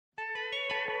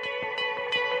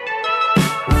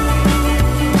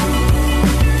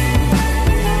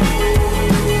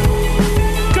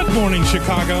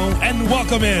Chicago, and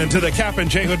welcome in to the Kap and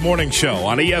J Hood Morning Show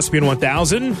on ESPN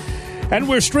 1000. And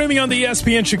we're streaming on the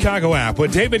ESPN Chicago app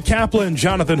with David Kaplan and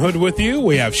Jonathan Hood with you.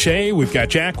 We have Shay, we've got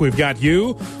Jack, we've got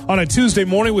you. On a Tuesday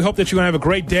morning, we hope that you're going to have a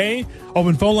great day.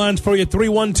 Open phone lines for you,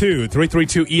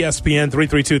 312-332-ESPN,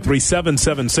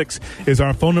 332-3776 is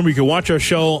our phone number. You can watch our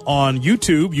show on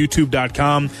YouTube,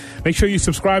 youtube.com. Make sure you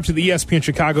subscribe to the ESPN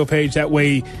Chicago page. That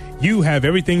way you have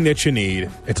everything that you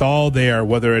need. It's all there,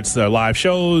 whether it's the live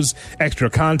shows, extra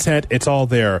content, it's all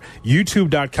there.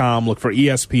 YouTube.com, look for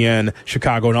ESPN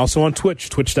Chicago, and also on Twitch,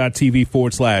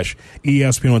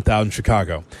 twitch.tv/ESPN 1000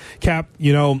 Chicago. Cap,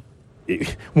 you know,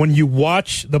 when you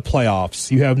watch the playoffs,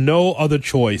 you have no other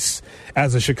choice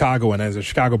as a Chicagoan, as a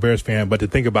Chicago Bears fan, but to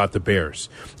think about the Bears.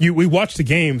 We watch the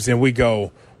games and we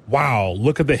go, wow,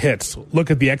 look at the hits,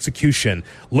 look at the execution,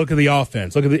 look at the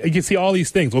offense, you can see all these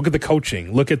things, look at the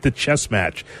coaching, look at the chess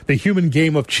match, the human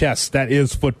game of chess that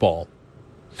is football.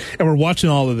 And we're watching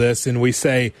all of this and we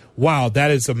say, wow,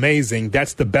 that is amazing.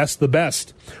 That's the best, the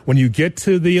best. When you get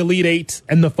to the Elite Eight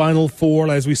and the Final Four,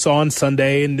 as we saw on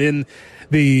Sunday, and then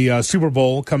the Super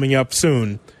Bowl coming up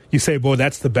soon, you say, boy,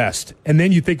 that's the best. And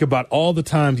then you think about all the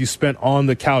times you spent on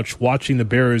the couch watching the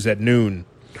Bears at noon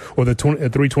or the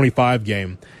 325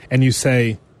 game, and you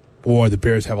say, boy, the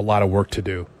Bears have a lot of work to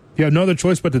do. You have no other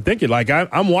choice but to think it. Like,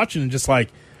 I'm watching and just like,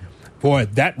 boy,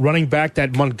 that running back,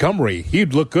 that Montgomery,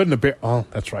 he'd look good in the Bears. Oh,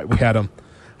 that's right, we had him.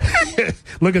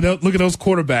 Look at those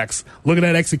quarterbacks. Look at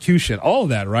that execution. All of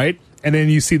that, right? And then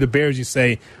you see the Bears, you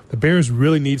say, the Bears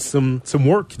really need some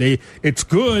work. It's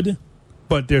good,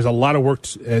 but there's a lot of work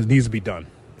that needs to be done.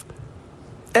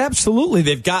 Absolutely.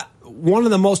 They've got one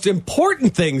of the most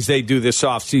important things they do this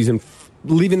offseason,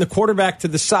 leaving the quarterback to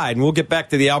the side. And we'll get back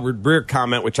to the Albert Breer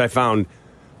comment, which I found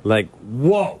like,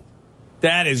 whoa,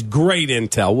 that is great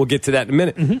intel. We'll get to that in a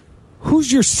minute. Mm-hmm.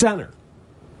 Who's your center?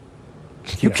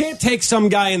 You can't take some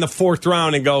guy in the fourth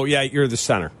round and go, yeah, you're the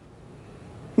center.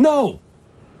 No.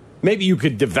 Maybe you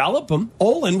could develop him.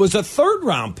 Olin was a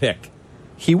third-round pick.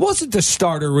 He wasn't the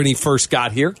starter when he first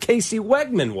got here. Casey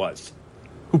Wegman was,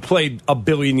 who played a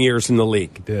billion years in the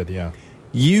league. He did, yeah.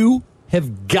 You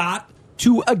have got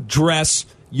to address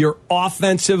your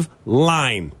offensive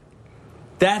line.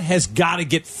 That has got to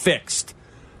get fixed.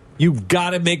 You've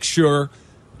got to make sure.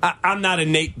 I'm not a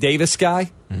Nate Davis guy.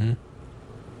 Mm-hmm.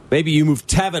 Maybe you move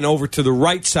Tevin over to the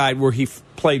right side where he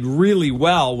played really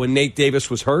well when Nate Davis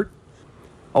was hurt,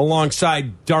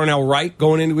 alongside Darnell Wright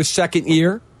going into his second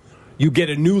year. You get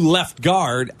a new left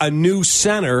guard, a new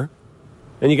center,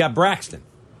 and you got Braxton.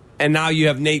 And now you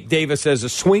have Nate Davis as a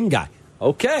swing guy.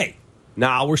 Okay,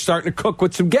 now we're starting to cook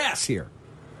with some gas here.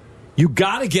 You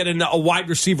got to get a wide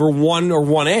receiver 1 or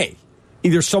 1A.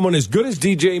 Either someone as good as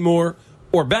DJ Moore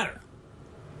or better.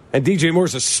 And DJ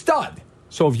Moore's a stud.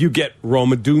 So if you get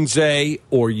Rome Odunze,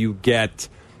 or you get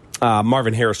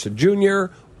Marvin Harrison Jr.,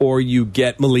 or you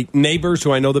get Malik Neighbors,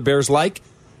 who I know the Bears like,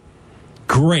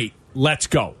 great, let's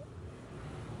go.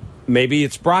 Maybe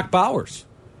it's Brock Bowers.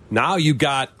 Now you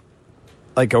got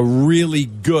like a really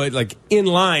good, like in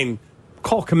line,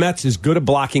 Cole Kmet's as good a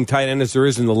blocking tight end as there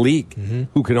is in the league,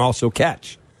 who can also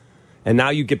catch. And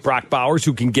now you get Brock Bowers,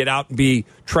 who can get out and be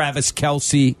Travis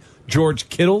Kelce, George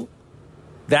Kittle,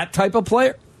 that type of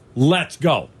player. Let's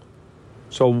go.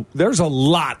 So there's a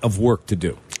lot of work to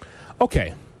do.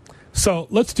 Okay, so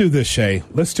let's do this, Shay.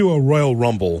 Let's do a Royal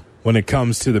Rumble when it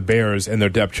comes to the Bears and their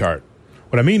depth chart.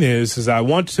 What I mean is I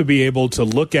want to be able to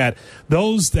look at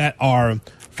those that are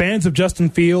fans of Justin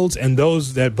Fields and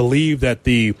those that believe that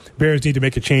the Bears need to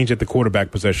make a change at the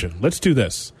quarterback position. Let's do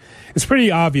this. It's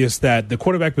pretty obvious that the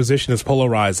quarterback position is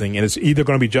polarizing, and it's either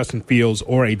going to be Justin Fields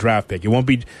or a draft pick. It won't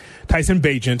be Tyson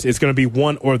Bagent. It's going to be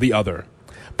one or the other.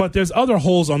 But there's other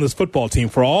holes on this football team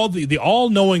for all the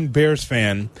all-knowing Bears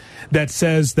fan that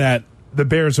says that the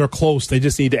Bears are close. They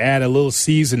just need to add a little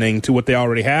seasoning to what they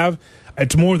already have.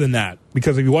 It's more than that,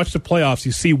 because if you watch the playoffs,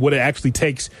 you see what it actually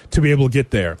takes to be able to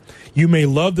get there. You may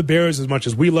love the Bears as much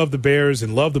as we love the Bears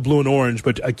and love the blue and orange,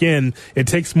 but again, it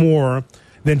takes more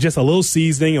than just a little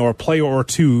seasoning or a player or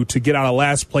two to get out of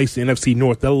last place in the NFC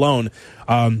North, let alone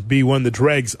be one of the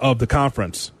dregs of the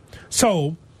conference.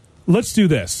 So let's do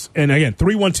this. And again,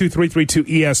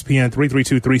 312-332-ESPN,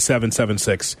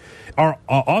 332-3776. Our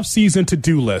off-season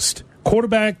to-do list.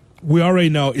 Quarterback, we already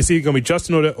know it's either going to be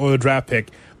Justin or the draft pick,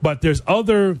 but there's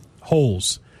other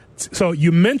holes. So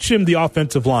you mentioned the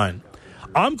offensive line.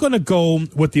 I'm going to go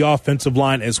with the offensive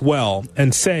line as well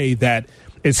and say that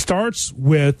it starts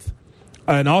with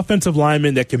an offensive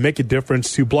lineman that can make a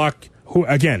difference to block, who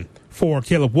again, for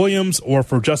Caleb Williams or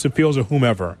for Justin Fields or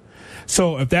whomever.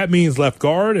 So if that means left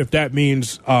guard, if that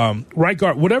means right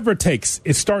guard, whatever it takes,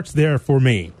 it starts there for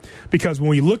me. Because when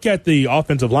we look at the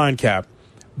offensive line, Cap,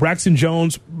 Braxton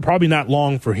Jones, probably not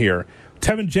long for here.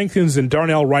 Tevin Jenkins and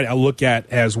Darnell Wright I look at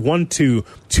as 2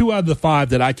 out of the 5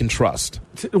 that I can trust.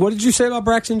 What did you say about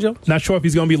Braxton Jones? Not sure if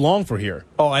he's going to be long for here.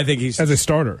 Oh, I think he's... as a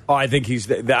starter. Oh, I think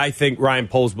I think Ryan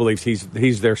Poles believes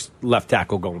he's their left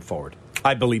tackle going forward.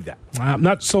 I believe that. I'm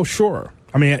not so sure.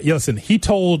 I mean, listen, he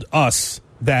told us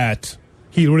that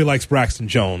he really likes Braxton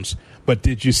Jones, but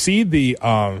did you see the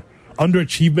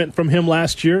underachievement from him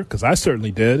last year? Because I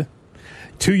certainly did.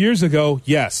 2 years ago,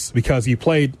 yes, because he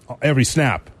played every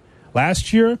snap.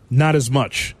 Last year, not as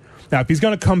much. Now, if he's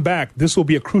going to come back, this will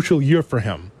be a crucial year for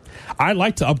him. I'd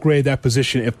like to upgrade that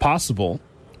position if possible,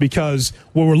 because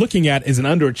what we're looking at is an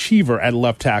underachiever at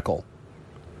left tackle.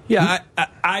 Yeah,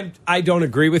 I don't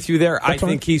agree with you there. I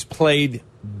think he's played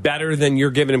better than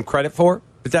you're giving him credit for,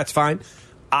 but that's fine.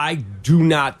 I do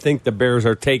not think the Bears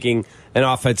are taking an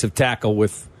offensive tackle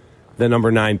with the number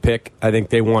 9 pick. I think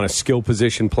they want a skill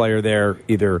position player there,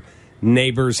 either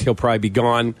Neighbors, he'll probably be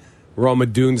gone, Roma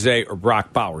Dunze, or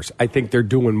Brock Bowers. I think they're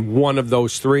doing one of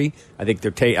those 3. I think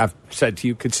I've said to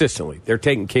you consistently, they're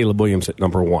taking Caleb Williams at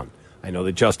number 1. I know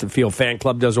the Justin Fields fan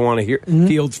club doesn't want to hear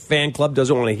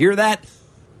that.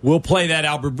 We'll play that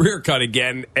Albert Breer cut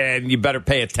again, and you better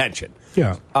pay attention.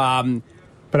 Yeah.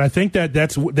 But I think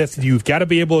that's you've got to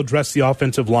be able to address the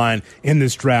offensive line in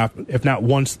this draft, if not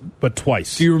once, but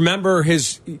twice. Do you remember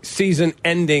his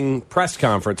season-ending press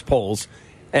conference polls?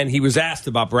 And he was asked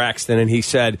about Braxton, and he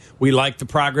said, we like the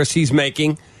progress he's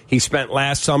making. He spent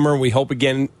last summer, and we hope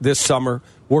again this summer,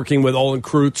 working with Olin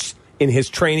Kreutz in his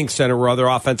training center where other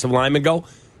offensive linemen go.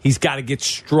 He's got to get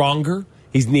stronger.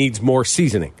 He needs more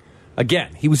seasoning.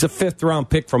 Again, he was a 5th-round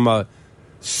pick from a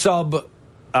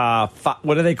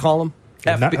what do they call him?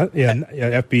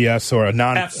 FBS or a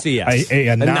FCS.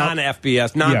 A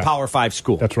non-FBS, non-Power 5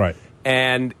 school. That's right.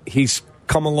 And he's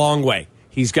come a long way.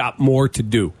 He's got more to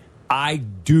do. I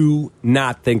do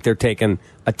not think they're taking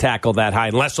a tackle that high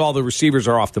unless all the receivers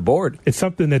are off the board. It's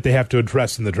something that they have to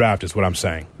address in the draft is what I'm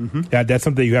saying. Mm-hmm. Yeah, that's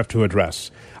something you have to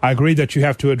address. I agree that you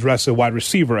have to address a wide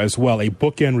receiver as well, a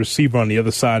bookend receiver on the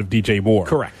other side of DJ Moore.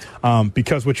 Correct.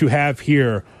 Because what you have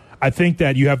here, I think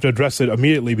that you have to address it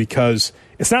immediately because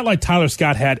it's not like Tyler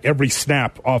Scott had every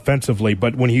snap offensively,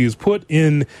 but when he was put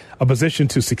in a position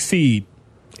to succeed,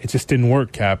 it just didn't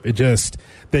work, Cap. It just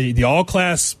the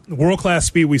all-class, world-class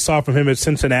speed we saw from him at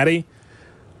Cincinnati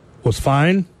was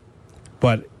fine,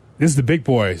 but this is the big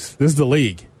boys. This is the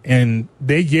league, and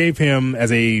they gave him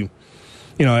as a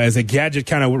gadget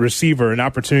kind of receiver an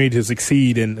opportunity to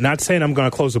succeed. And not saying I'm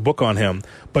going to close the book on him,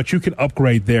 but you can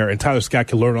upgrade there, and Tyler Scott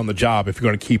can learn on the job if you're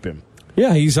going to keep him.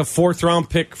 Yeah, he's a 4th-round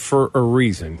pick for a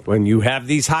reason. When you have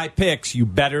these high picks, you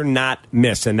better not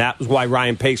miss, and that was why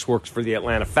Ryan Pace works for the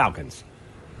Atlanta Falcons.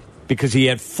 Because he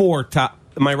had 4 top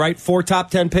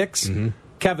 10 picks? Mm-hmm.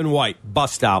 Kevin White,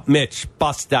 bust out. Mitch,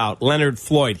 bust out. Leonard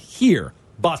Floyd, here,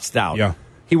 bust out. Yeah.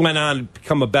 He went on to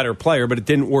become a better player, but it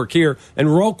didn't work here. And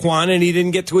Roquan, and he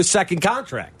didn't get to his 2nd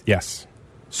contract. Yes.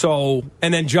 So,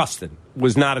 and then Justin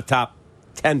was not a top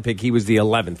 10 pick. He was the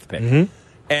 11th pick. Mm-hmm.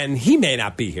 And he may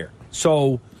not be here.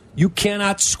 So you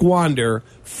cannot squander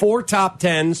 4 top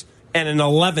 10s and an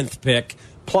 11th pick,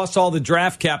 plus all the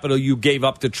draft capital you gave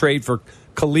up to trade for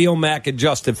Khalil Mack and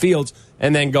Justin Fields,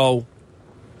 and then go,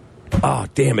 oh,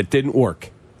 damn, it didn't work.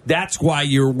 That's why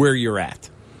you're where you're at.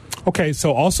 Okay,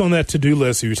 so also on that to-do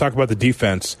list, you talk about the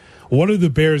defense, what do the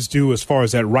Bears do as far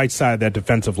as that right side of that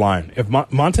defensive line? If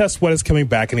Montez Sweat is coming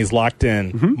back and he's locked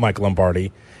in, Mike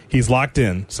Lombardi, he's locked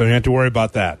in, so you don't have to worry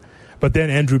about that. But then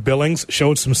Andrew Billings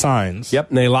showed some signs. Yep,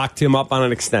 and they locked him up on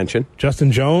an extension.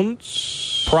 Justin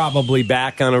Jones? Probably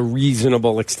back on a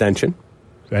reasonable extension.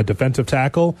 At defensive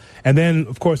tackle. And then,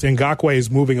 of course, Ngakoue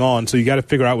is moving on, so you got to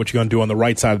figure out what you're going to do on the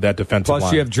right side of that defensive line.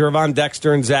 Plus, you have Jervon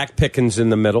Dexter and Zach Pickens in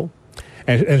the middle.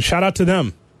 And shout out to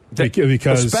them.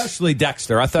 Because especially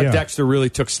Dexter. I thought Dexter really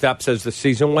took steps as the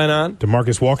season went on.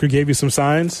 DeMarcus Walker gave you some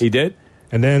signs. He did.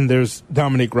 And then there's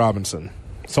Dominique Robinson.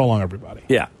 So long, everybody.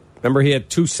 Yeah. Remember, he had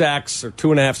 2 sacks or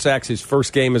 2.5 sacks his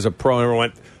first game as a pro, and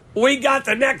everyone went, we got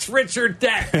the next Richard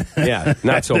Deck. Yeah,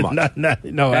 not so much.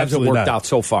 No, hasn't worked out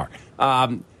so far.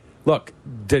 Look,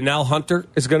 Donnell Hunter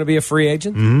is going to be a free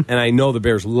agent, and I know the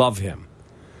Bears love him.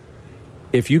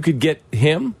 If you could get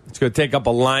him, it's going to take up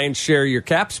a lion's share of your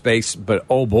cap space, but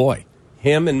oh boy,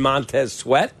 him and Montez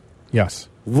Sweat? Yes.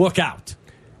 Look out.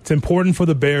 It's important for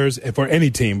the Bears, for any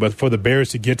team, but for the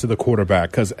Bears to get to the quarterback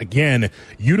because, again,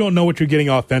 you don't know what you're getting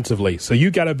offensively. So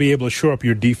you got to be able to shore up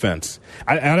your defense.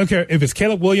 I don't care if it's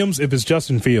Caleb Williams, if it's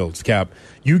Justin Fields, Cap.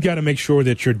 You got to make sure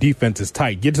that your defense is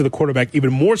tight. Get to the quarterback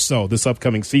even more so this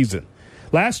upcoming season.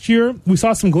 Last year, we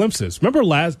saw some glimpses. Remember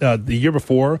the year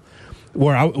before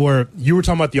where you were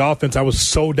talking about the offense? I was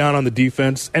so down on the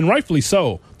defense, and rightfully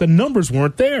so. The numbers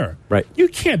weren't there. Right. You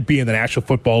can't be in the National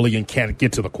Football League and can't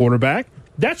get to the quarterback.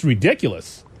 That's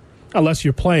ridiculous. Unless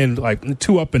you're playing like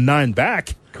 2 up and 9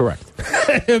 back. Correct.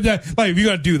 If you're going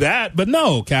to do that. But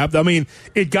no, Cap. I mean,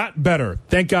 it got better.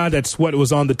 Thank God that's what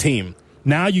was on the team.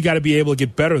 Now you got to be able to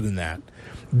get better than that.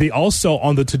 Also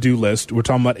on the to-do list, we're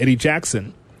talking about Eddie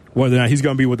Jackson, whether or not he's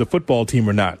going to be with the football team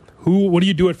or not. What do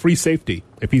you do at free safety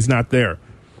if he's not there?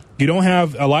 You don't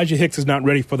have Elijah Hicks is not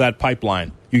ready for that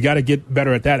pipeline. You got to get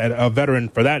better at that, a veteran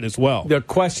for that as well. The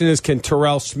question is, can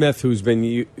Terrell Smith, who's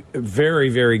been very,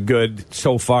 very good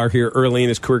so far here early in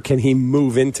his career, can he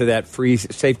move into that free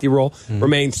safety role?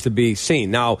 Remains to be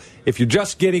seen. Now, if you're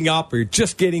just getting up or you're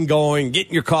just getting going,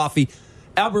 getting your coffee,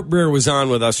 Albert Breer was on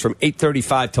with us from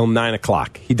 8:35 till 9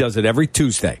 o'clock. He does it every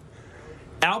Tuesday.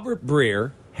 Albert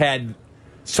Breer had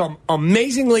some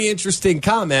amazingly interesting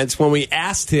comments when we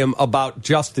asked him about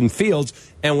Justin Fields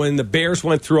and when the Bears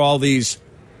went through all these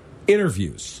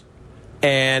interviews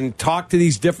and talked to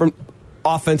these different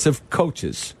offensive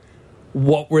coaches.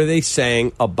 What were they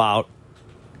saying about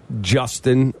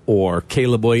Justin or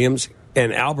Caleb Williams?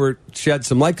 And Albert shed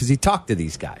some light because he talked to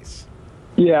these guys.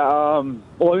 Yeah, well,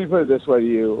 let me put it this way to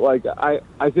you. Like,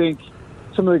 I think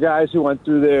some of the guys who went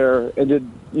through there and did,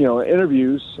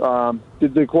 interviews,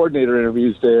 did the coordinator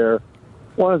interviews there,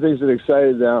 one of the things that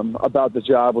excited them about the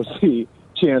job was the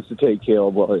chance to take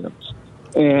Caleb Williams.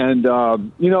 And,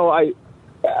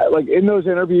 like in those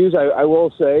interviews, I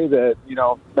will say that,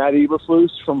 Matt Eberflus,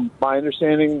 from my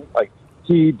understanding, like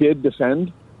he did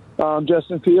defend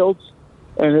Justin Fields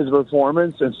and his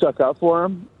performance and stuck up for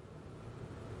him.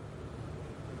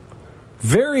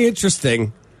 Very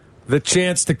interesting, the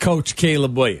chance to coach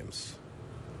Caleb Williams.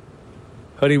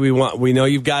 Who do we want? We know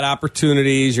you've got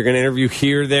opportunities. You're going to interview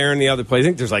here, there, and the other place. I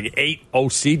think there's like 8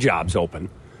 OC jobs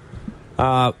open.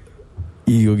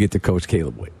 You'll get to coach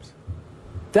Caleb Williams.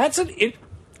 That's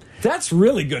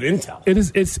really good intel. It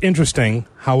is. It's interesting.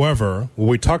 However, what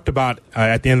we talked about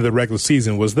at the end of the regular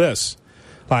season was this.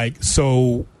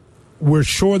 So we're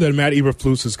sure that Matt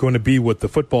Eberflus is going to be with the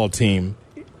football team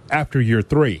after year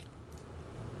 3.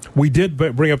 We did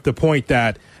bring up the point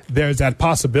that there's that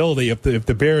possibility if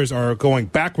the Bears are going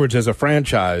backwards as a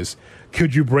franchise,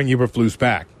 could you bring Eberflus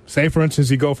back? Say, for instance,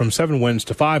 you go from 7 wins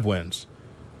to 5 wins,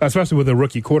 especially with a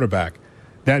rookie quarterback.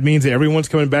 That means that everyone's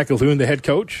coming back, including the head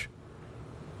coach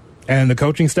and the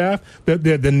coaching staff.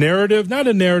 The narrative, not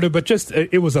a narrative, but just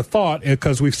it was a thought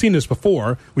because we've seen this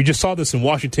before. We just saw this in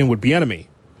Washington with Bieniemy.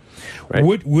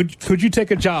 Right. Could you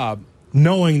take a job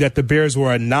knowing that the Bears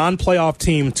were a non-playoff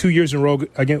team 2 years in a row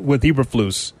again with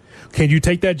Eberflus? Can you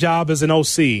take that job as an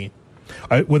OC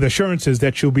with assurances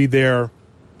that you'll be there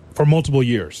for multiple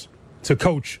years to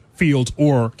coach Fields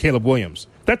or Caleb Williams?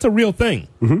 That's a real thing.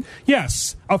 Mm-hmm.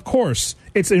 Yes, of course,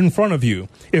 it's in front of you.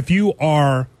 If you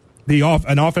are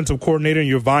an offensive coordinator and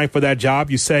you're vying for that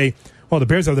job, you say, well, the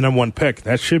Bears have the number 1 pick.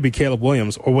 That should be Caleb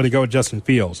Williams, or would it go with Justin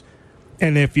Fields?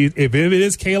 And if it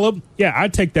is Caleb, yeah,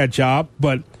 I'd take that job,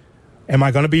 but am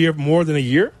I going to be here more than a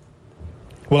year?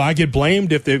 Will I get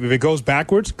blamed if it goes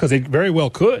backwards? Because it very well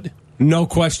could. No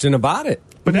question about it.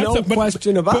 But I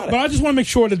just want to make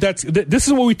sure that this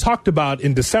is what we talked about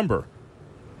in December.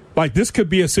 Like, this could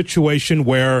be a situation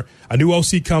where a new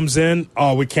OC comes in,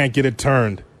 we can't get it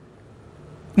turned.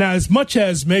 Now, as much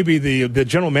as maybe the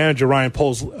general manager, Ryan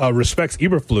Poles, respects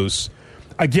Eberflus,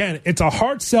 again, it's a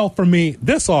hard sell for me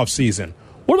this offseason.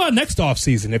 What about next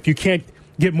offseason if you can't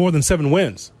get more than 7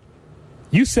 wins?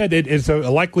 You said it is a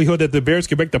likelihood that the Bears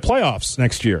can make the playoffs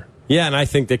next year. Yeah, and I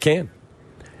think they can.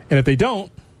 And if they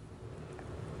don't,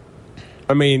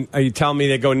 I mean, are you telling me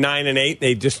they go 9-8,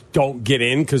 they just don't get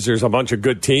in because there's a bunch of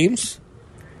good teams?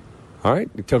 All right,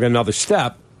 you took another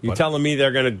step. You're telling me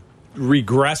they're going to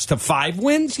regress to 5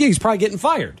 wins? Yeah, he's probably getting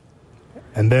fired.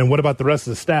 And then what about the rest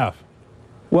of the staff?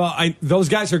 Well, those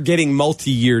guys are getting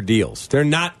multi-year deals. They're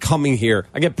not coming here.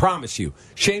 I can promise you.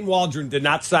 Shane Waldron did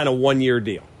not sign a 1-year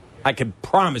deal. I can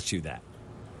promise you that.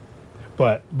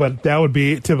 But that would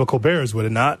be typical Bears, would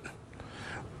it not?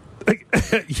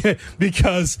 Yeah,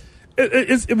 because,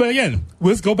 but again,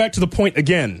 let's go back to the point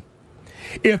again.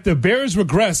 If the Bears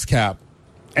regress, Cap,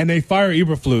 and they fire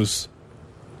Eberflus,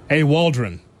 hey,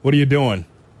 Waldron, what are you doing?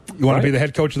 You want to be the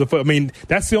head coach of the foot? I mean,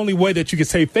 that's the only way that you can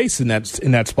save face in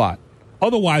that spot.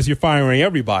 Otherwise, you're firing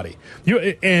everybody.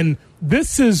 And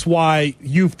this is why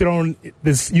you've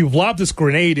lobbed this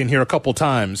grenade in here a couple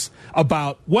times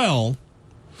about, well,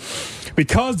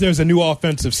 because there's a new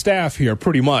offensive staff here,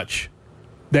 pretty much,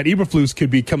 that Eberflus could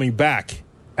be coming back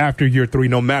after year 3,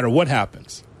 no matter what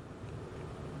happens.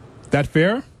 That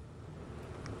fair?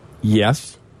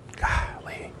 Yes.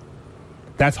 Golly.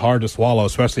 That's hard to swallow,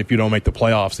 especially if you don't make the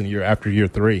playoffs after year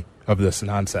 3 of this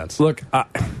nonsense. Look,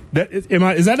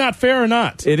 is that not fair or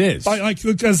not? It is.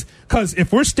 Because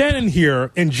if we're standing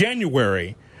here in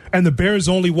January and the Bears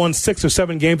only won 6 or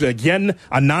 7 games, again,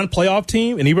 a non-playoff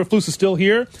team, and Eberflus is still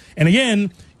here, and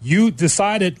again, you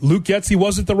decided Luke Getsy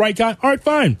wasn't the right guy. All right,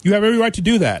 fine. You have every right to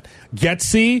do that.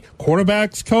 Getsy,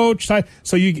 quarterbacks coach.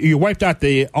 So you wiped out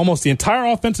almost the entire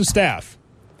offensive staff.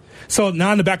 So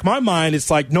now in the back of my mind, it's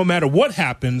like no matter what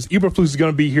happens, Eberflus is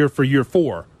going to be here for year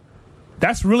 4.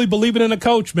 That's really believing in a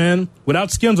coach, man, without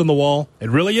skins on the wall.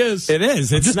 It really is. It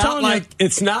is. It's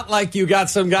not like you got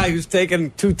some guy who's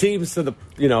taken 2 teams to the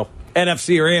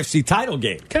NFC or AFC title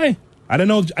game. Okay. I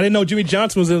didn't know Jimmy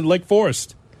Johnson was in Lake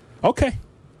Forest. Okay.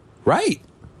 Right.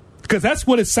 Because that's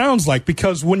what it sounds like.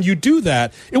 Because when you do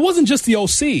that, it wasn't just the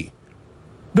OC.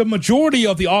 The majority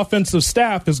of the offensive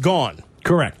staff is gone.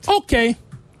 Correct. Okay.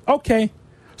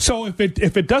 So if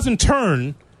it doesn't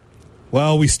turn,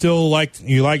 well, we still like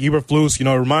Eberflus.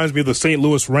 It reminds me of the St.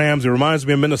 Louis Rams. It reminds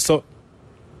me of Minnesota.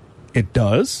 It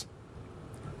does.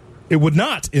 It would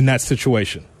not in that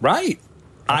situation. Right.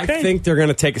 Okay. I think they're going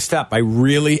to take a step.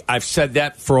 I've said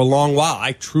that for a long while.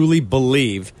 I truly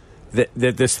believe that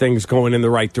this thing's going in the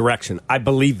right direction. I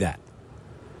believe that.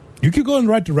 You could go in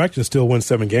the right direction and still win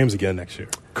 7 games again next year.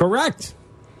 Correct.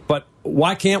 But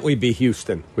why can't we be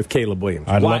Houston with Caleb Williams?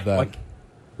 I'd love that.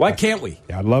 Why can't we?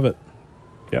 Yeah, I'd love it.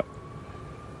 Yep.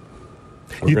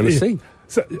 We're going to see.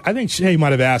 So I think Shay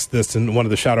might have asked this in one of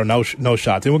the shot or no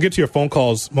shots. And we'll get to your phone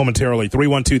calls momentarily,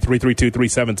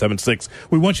 312-332-3776.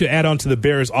 We want you to add on to the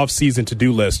Bears offseason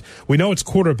to-do list. We know it's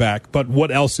quarterback, but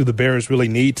what else do the Bears really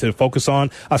need to focus on,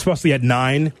 especially at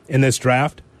 9 in this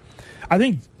draft? I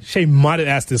think Shay might have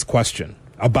asked this question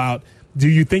about, do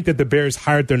you think that the Bears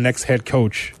hired their next head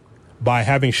coach by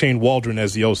having Shane Waldron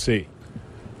as the OC?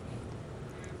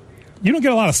 You don't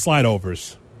get a lot of slide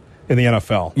overs in the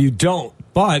NFL. You don't,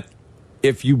 but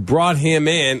if you brought him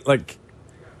in,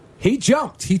 he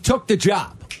jumped. He took the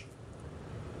job.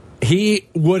 He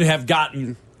would have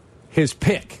gotten his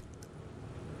pick.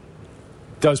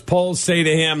 Does Poles say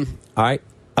to him, all right,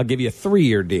 I'll give you a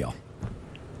 3-year deal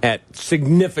at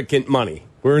significant money.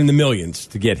 We're in the millions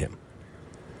to get him.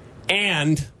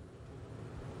 And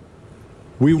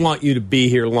we want you to be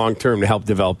here long term to help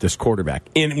develop this quarterback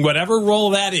in whatever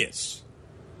role that is.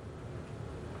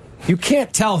 You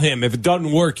can't tell him if it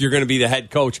doesn't work, you're going to be the head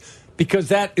coach, because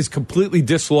that is completely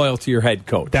disloyal to your head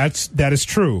coach. That is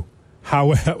true.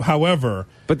 However,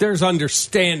 but there's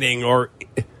understanding, or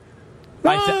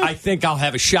I think I'll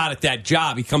have a shot at that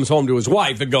job. He comes home to his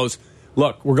wife and goes,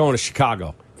 look, we're going to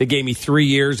Chicago. They gave me 3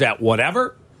 years at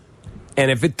whatever,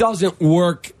 and if it doesn't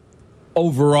work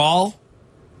overall,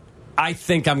 I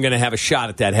think I'm going to have a shot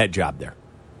at that head job there.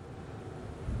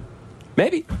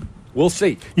 Maybe. We'll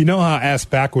see. You know how ass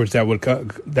backwards that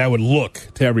would look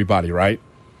to everybody, right?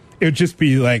 It would just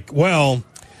be like, well,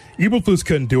 Eberflus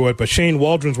couldn't do it, but Shane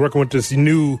Waldron's working with this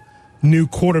new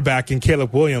quarterback in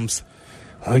Caleb Williams.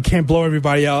 He can't blow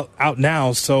everybody out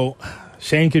now, so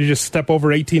Shane could just step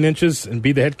over 18 inches and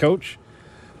be the head coach.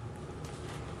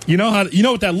 You know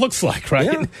what that looks like,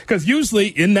 right? Because usually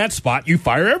in that spot you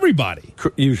fire everybody.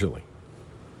 Usually.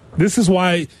 This is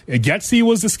why Getsy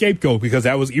was the scapegoat, because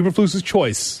that was Eberflus's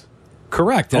choice.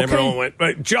 Correct. And everyone went,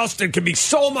 but Justin could be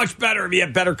so much better if he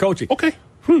had better coaching. Okay.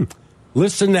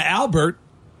 Listen to Albert,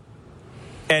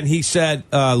 and he said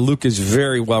Luke is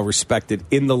very well respected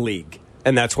in the league,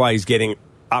 and that's why he's getting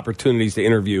opportunities to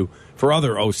interview for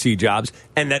other OC jobs.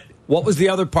 And that, what was the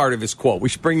other part of his quote? We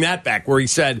should bring that back, where he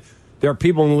said there are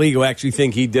people in the league who actually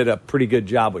think he did a pretty good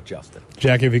job with Justin.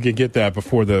 Jack, if you could get that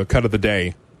before the cut of the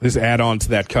day. This add on to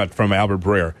that cut from Albert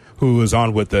Breer, who is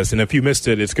on with us. And if you missed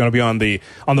it, it's going to be on the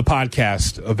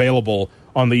podcast, available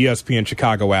on the ESPN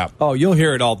Chicago app. Oh, you'll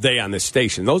hear it all day on this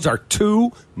station. Those are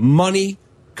 2 money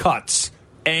cuts.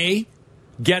 A,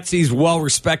 Getsy's well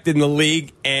respected in the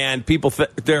league, and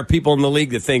there are people in the league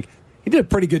that think he did a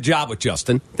pretty good job with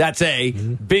Justin. That's A.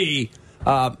 Mm-hmm. B,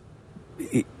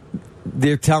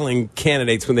 they're telling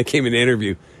candidates when they came in to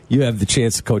interview, you have the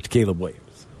chance to coach Caleb Williams.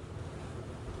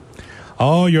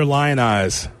 Oh, your lion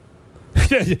eyes.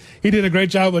 He did a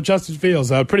great job with Justin Fields.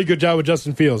 A pretty good job with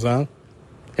Justin Fields, huh?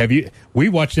 We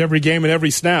watched every game and every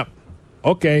snap.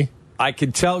 Okay. I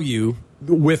can tell you,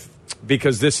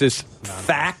 because this is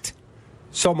fact,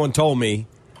 someone told me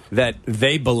that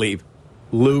they believe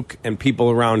Luke and people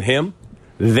around him,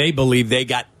 they believe they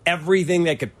got everything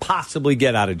they could possibly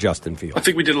get out of Justin Fields. I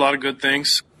think we did a lot of good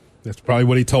things. That's probably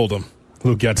what he told him,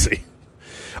 Luke Getsy.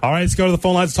 All right, let's go to the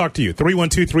phone lines to talk to you.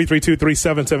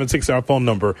 312-332-3776, our phone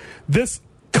number. This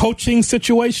coaching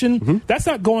situation, that's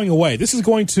not going away. This is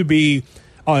going to be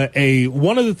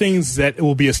one of the things that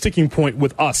will be a sticking point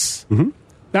with us.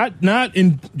 Not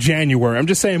in January. I'm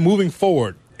just saying moving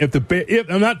forward. If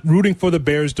I'm not rooting for the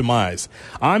Bears' demise,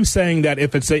 I'm saying that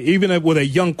if it's even with a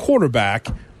young quarterback,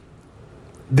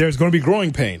 there's going to be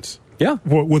growing pains. Yeah,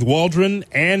 with Waldron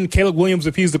and Caleb Williams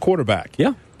if he's the quarterback.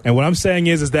 Yeah, and what I'm saying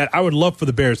is that I would love for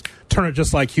the Bears turn it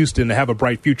just like Houston to have a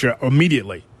bright future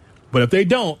immediately, but if they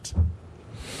don't,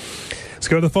 let's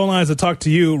go to the phone lines to talk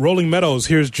to you. Rolling Meadows.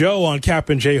 Here's Joe on Kap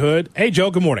and J Hood. Hey, Joe.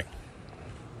 Good morning.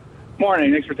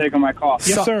 Morning. Thanks for taking my call.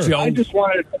 Yes, sir. Joe. I just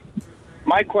wanted.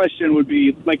 My question would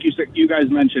be, like you said, you guys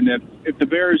mentioned, if the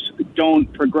Bears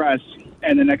don't progress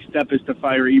and the next step is to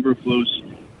fire Eberflus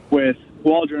with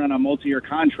Waldron on a multi-year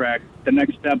contract, the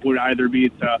next step would either be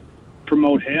to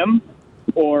promote him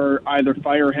or either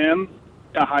fire him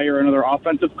to hire another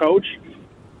offensive coach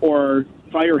or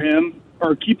fire him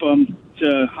or keep him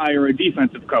to hire a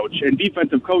defensive coach. And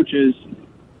defensive coaches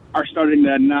are starting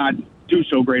to not do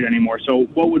so great anymore. So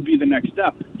what would be the next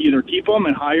step? Either keep him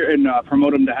and hire and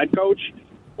promote him to head coach,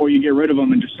 or you get rid of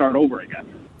him and just start over again.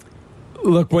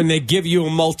 Look, when they give you a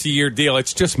multi-year deal,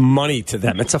 it's just money to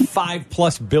them. It's a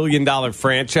 $5+ billion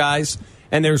franchise,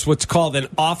 and there's what's called an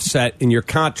offset in your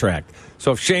contract.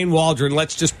 So if Shane Waldron,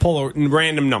 let's just pull a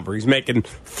random number, he's making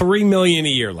 $3 million a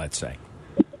year, let's say.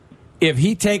 If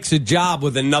he takes a job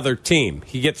with another team,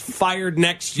 he gets fired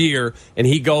next year, and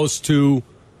he goes to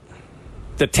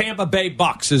the Tampa Bay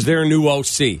Bucks as their new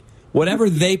OC. Whatever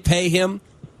they pay him,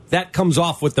 that comes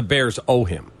off what the Bears owe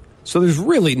him. So there's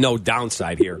really no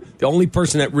downside here. The only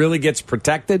person that really gets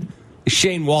protected is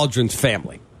Shane Waldron's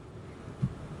family.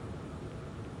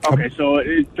 Okay, so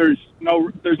there's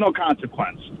no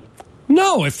consequence.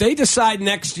 No, if they decide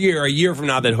next year, a year from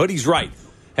now, that Hoodie's right.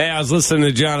 Hey, I was listening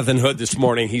to Jonathan Hood this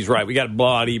morning. He's right. We got to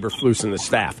blow out Eberflus and the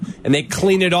staff. And they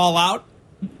clean it all out.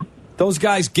 Those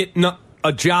guys get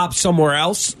a job somewhere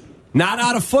else, not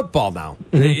out of football now.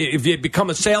 If you become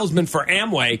a salesman for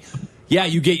Amway, yeah,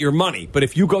 you get your money. But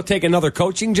if you go take another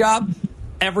coaching job,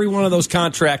 every one of those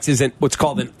contracts is what's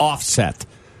called an offset.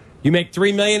 You make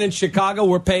 $3 million in Chicago,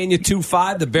 we're paying you $2.5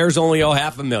 million. The Bears only owe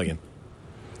 $500,000.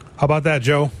 How about that,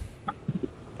 Joe?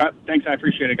 Thanks, I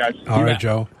appreciate it, guys. All right,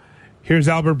 Joe. Here's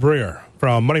Albert Breer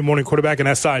from Monday Morning Quarterback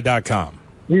and SI.com.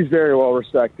 He's very well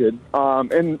respected.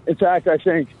 And in fact, I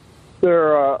think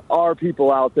there are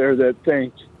people out there that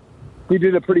think he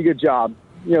did a pretty good job.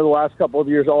 You know, the last couple of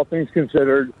years, all things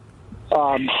considered,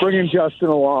 bringing Justin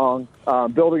along,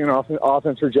 building an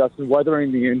offense for Justin,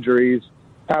 weathering the injuries,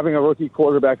 having a rookie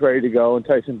quarterback ready to go, and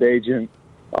Tyson Bagent.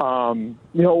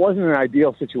 You know, it wasn't an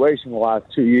ideal situation the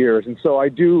last 2 years. And so I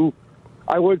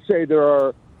would say there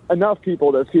are enough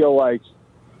people that feel like,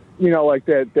 you know, like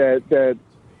that the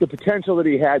potential that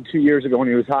he had 2 years ago when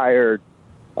he was hired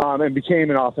and became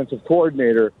an offensive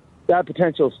coordinator, that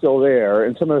potential is still there.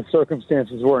 And some of the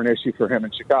circumstances were an issue for him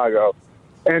in Chicago.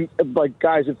 And, like,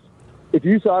 guys, if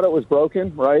you thought it was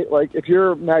broken, right, like if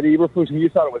you're Matt Eberflus and you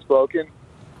thought it was broken,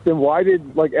 then why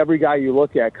did, like, every guy you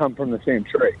look at come from the same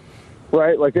tree,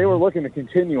 right? Like, they were looking to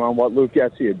continue on what Luke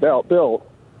Getsy had built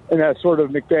in that sort of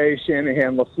McVay,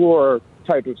 Shanahan, LaFleur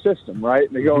type of system, right?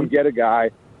 And they go and get a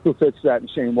guy who fits that in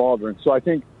Shane Waldron. So I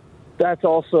think that's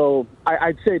also,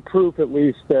 I'd say, proof at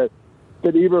least that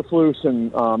Eberflus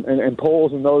and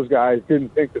Poles and those guys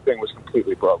didn't think the thing was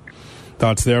completely broken.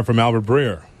 Thoughts there from Albert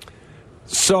Breer.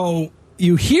 So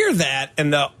you hear that,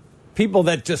 and the people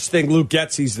that just think Luke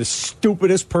Getsy's the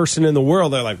stupidest person in the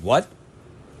world, they're like, what?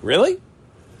 Really?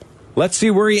 Let's see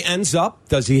where he ends up.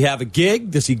 Does he have a gig?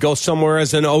 Does he go somewhere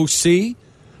as an OC?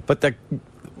 But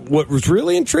what was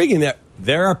really intriguing, that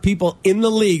there are people in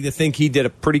the league that think he did a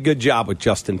pretty good job with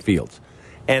Justin Fields.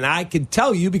 And I can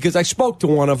tell you, because I spoke to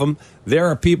one of them, there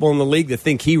are people in the league that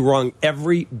think he wrung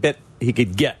every bit he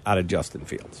could get out of Justin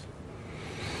Fields.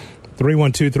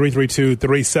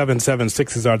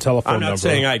 312-332-3776 is our telephone number. I'm not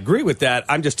saying I agree with that.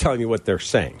 I'm just telling you what they're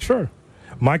saying. Sure.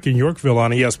 Mike in Yorkville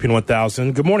on ESPN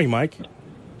 1000. Good morning, Mike.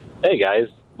 Hey, guys.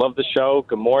 Love the show.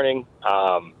 Good morning.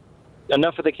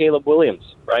 Enough of the Caleb Williams,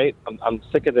 right? I'm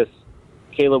sick of this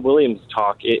Caleb Williams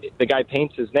talk. The guy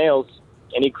paints his nails,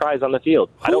 and he cries on the field.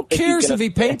 Who cares if he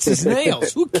paints his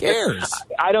nails? Who cares?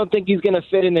 I don't think he's going to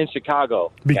fit in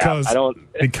Chicago. Because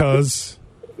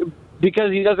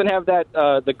he doesn't have that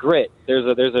the grit.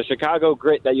 There's a Chicago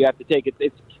grit that you have to take.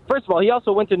 It's First of all, he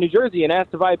also went to New Jersey and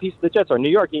asked to buy a piece of the Jets, or New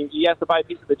York. He asked to buy a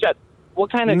piece of the Jets. What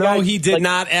kind of guy? No, he did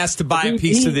not ask to buy a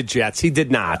piece of the Jets. He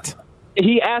did not.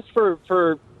 He asked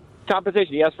for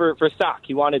compensation. He asked for stock.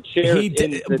 He wanted shares.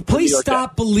 Please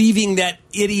stop believing that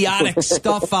idiotic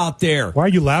stuff out there. Why are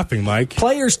you laughing, Mike?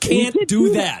 Players can't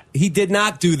do that. He did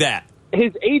not do that.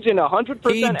 His agent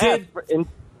 100% asked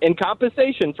in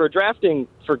compensation for drafting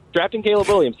Caleb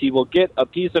Williams. He will get a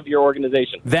piece of your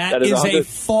organization. That is a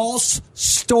false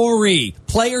story.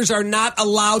 Players are not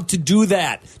allowed to do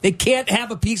that. They can't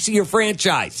have a piece of your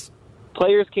franchise.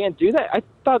 Players can't do that? I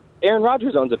thought Aaron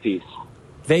Rodgers owns a piece.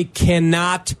 They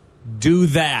cannot do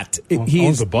that. He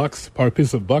owns the Bucks, part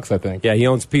piece of Bucks, I think. Yeah, he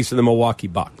owns a piece of the Milwaukee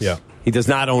Bucks. Yeah. He does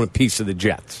not own a piece of the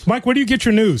Jets. Mike, where do you get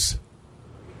your news?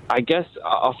 I guess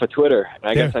off of Twitter.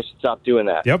 I guess I should stop doing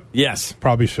that. Yep. Yes.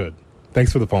 Probably should.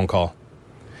 Thanks for the phone call.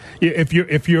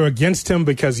 If you're against him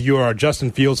because you're a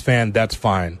Justin Fields fan, that's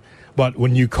fine. But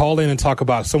when you call in and talk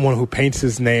about someone who paints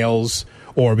his nails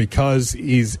or because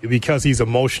he's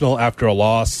emotional after a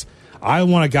loss, I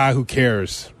want a guy who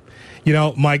cares. You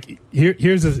know, Mike,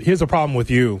 here's a problem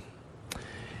with you.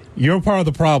 You're part of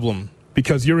the problem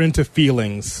because you're into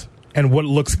feelings and what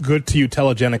looks good to you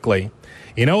telegenically.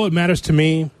 You know what matters to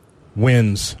me?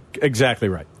 Wins. Exactly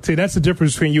right. See, that's the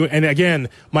difference between you. And again,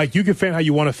 Mike, you can fan how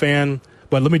you want to fan,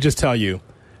 but let me just tell you,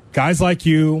 guys like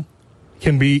you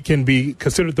can be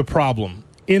considered the problem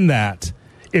in that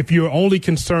if you're only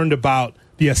concerned about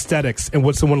the aesthetics and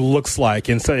what someone looks like,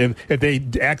 and so if they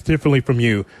act differently from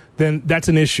you, then that's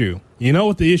an issue. You know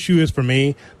what the issue is for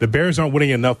me? The Bears aren't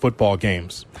winning enough football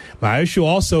games. My issue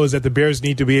also is that the Bears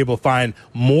need to be able to find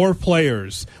more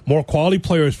players, more quality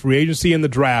players, free agency in the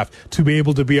draft to be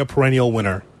able to be a perennial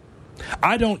winner.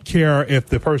 I don't care if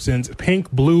the person's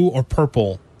pink, blue, or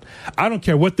purple. I don't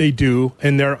care what they do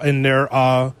in their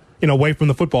away from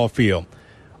the football field.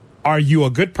 Are you a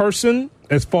good person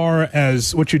as far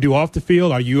as what you do off the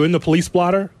field? Are you in the police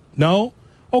blotter? No?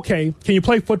 Okay. Can you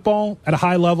play football at a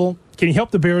high level? Can you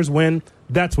help the Bears win?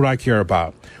 That's what I care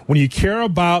about. When you care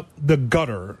about the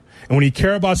gutter and when you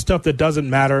care about stuff that doesn't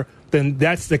matter, then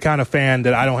that's the kind of fan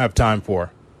that I don't have time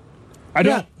for. I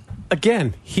don't.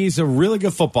 Again, he's a really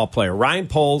good football player. Ryan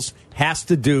Poles has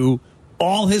to do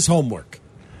all his homework.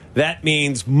 That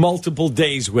means multiple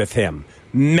days with him,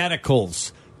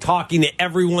 medicals, talking to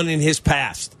everyone in his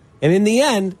past. And in the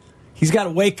end, he's got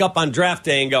to wake up on draft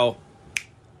day and go,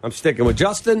 I'm sticking with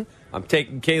Justin, I'm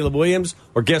taking Caleb Williams,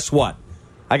 or guess what?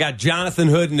 I got Jonathan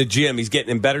Hood in the gym. He's getting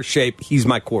in better shape. He's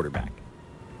my quarterback.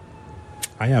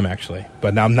 I am, actually.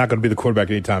 But now I'm not going to be the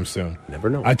quarterback anytime soon. Never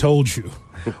know. I told you,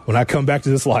 when I come back to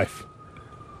this life,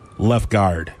 left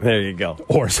guard. There you go.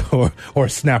 Or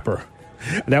snapper.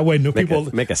 That way, people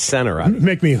make a center out of it.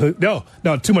 Make me no,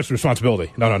 too much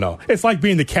responsibility. No. It's like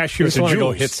being the cashier at the Jewels.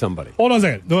 Go hit somebody. Hold on a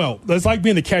second. No. It's like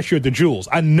being the cashier at the Jewels.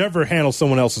 I never handle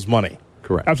someone else's money.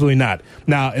 Correct. Absolutely not.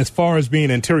 Now, as far as being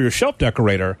an interior shelf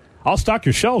decorator, I'll stock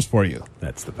your shelves for you.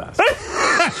 That's the best.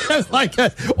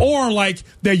 Or like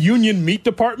the union meat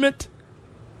department.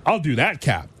 I'll do that,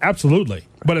 Cap. Absolutely.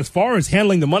 But as far as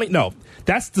handling the money, no.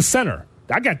 That's the center.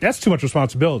 That's too much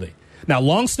responsibility. Now,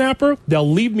 long snapper,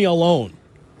 they'll leave me alone.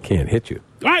 Can't hit you.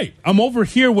 Right. I'm over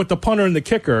here with the punter and the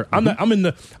kicker. I'm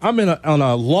on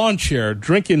a lawn chair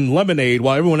drinking lemonade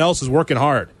while everyone else is working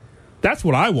hard. That's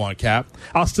what I want, Cap.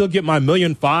 I'll still get my $1.5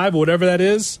 million or whatever that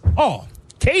is. Oh,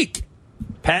 cake.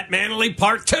 Pat Manley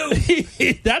Part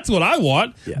 2. That's what I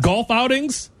want. Yes. Golf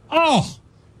outings. Oh,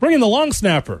 bring in the long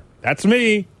snapper. That's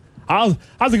me. How's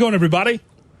it going, everybody?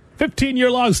 15-year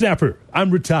long snapper.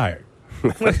 I'm retired.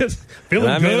 Feeling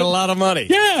I good. made a lot of money.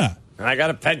 Yeah. And I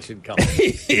got a pension coming.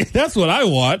 That's what I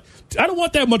want. I don't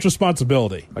want that much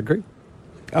responsibility. Agree.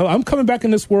 I'm coming back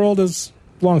in this world as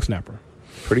long snapper.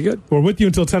 Pretty good. We're with you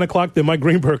until 10 o'clock. Then Mike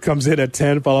Greenberg comes in at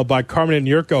 10, followed by Carmen and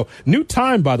Yurko. New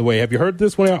time, by the way. Have you heard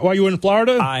this while you were in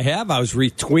Florida? I have. I was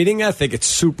retweeting. I think it's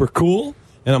super cool.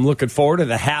 And I'm looking forward to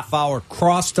the half-hour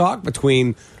crosstalk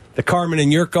between the Carmen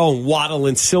and Yurko and Waddle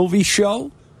and Sylvie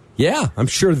show. Yeah, I'm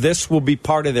sure this will be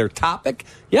part of their topic.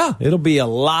 Yeah, it'll be a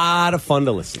lot of fun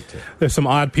to listen to. There's some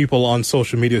odd people on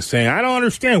social media saying, I don't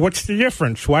understand. What's the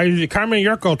difference? Why is Carmen and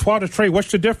Yurko 12 to trade? What's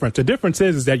the difference? The difference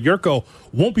is that Yurko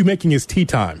won't be making his tee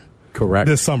time. Correct.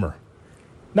 This summer.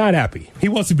 Not happy. He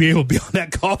wants to be able to be on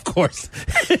that golf course.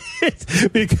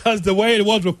 Because the way it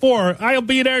was before, I'll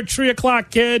be there at 3 o'clock,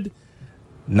 kid.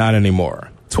 Not anymore.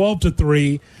 12 to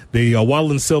 3. The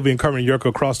Waddle and Sylvie and Carmen and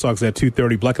Yurko crosstalks at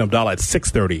 2:30. Black and Abdallah at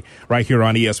 6:30 right here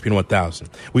on ESPN 1000.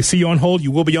 We see you on hold. You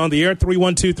will be on the air.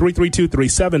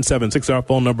 312-332-3776 our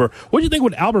phone number. What do you think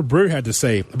what Albert Breer had to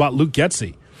say about Luke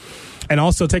Getsy? and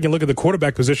also taking a look at the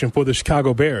quarterback position for the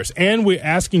Chicago Bears. And we're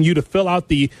asking you to fill out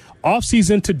the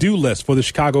offseason to-do list for the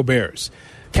Chicago Bears.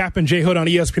 Kap and J Hood on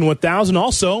ESPN 1000,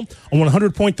 also on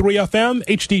 100.3 FM,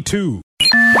 HD2.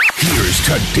 Here's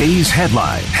today's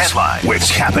headline with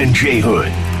Kap and J Hood.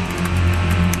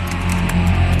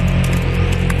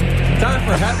 Time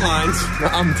for headlines.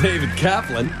 I'm David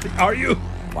Kaplan. Are you?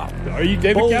 Wow. Are you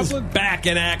David Bulls Kaplan? back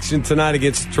in action tonight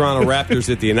against the Toronto Raptors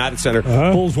at the United Center.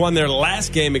 Bulls won their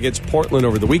last game against Portland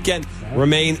over the weekend,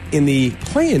 remain in the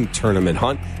play-in tournament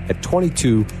hunt at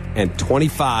 22-25. They're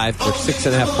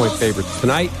 6.5-point favorites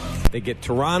tonight. They get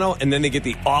Toronto, and then they get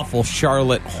the awful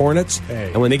Charlotte Hornets.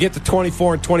 Hey. And when they get to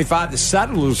 24-25, the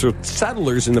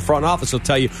settlers in the front office will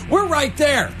tell you, we're right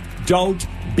there. Don't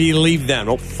believe them.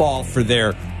 Don't fall for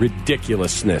their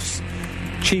ridiculousness.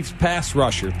 Chiefs pass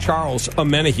rusher Charles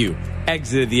Omenihu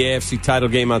exited the AFC title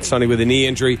game on Sunday with a knee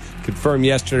injury, confirmed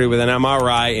yesterday with an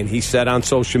MRI, and he said on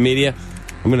social media,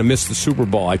 I'm going to miss the Super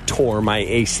Bowl. I tore my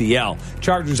ACL.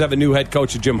 Chargers have a new head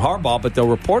coach, Jim Harbaugh, but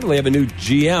they'll reportedly have a new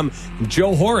GM,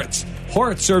 Joe Horitz.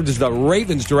 Horitz served as the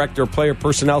Ravens director of player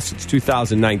personnel since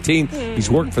 2019. He's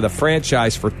worked for the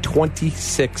franchise for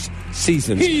 26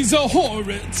 seasons. He's a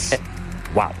Horitz.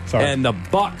 Wow. Sorry. And the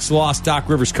Bucks lost Doc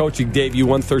Rivers' coaching debut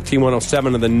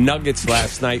 113-107 of the Nuggets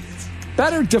last night.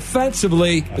 Better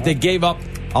defensively, but they gave up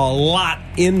a lot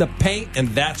in the paint, and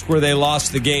that's where they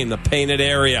lost the game, the painted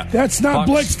area. That's not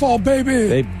Blake's fault,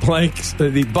 baby.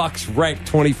 The Bucks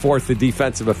ranked 24th in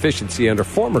defensive efficiency under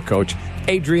former coach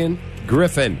Adrian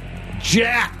Griffin.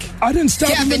 Jack. I didn't stop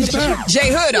him in the back.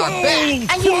 J Hood are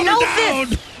back. And you know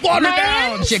this, Water man.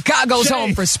 down. Chicago's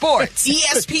home for sports.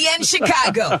 ESPN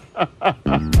Chicago.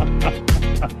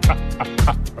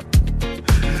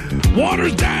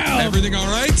 Water's down. Everything all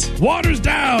right? Water's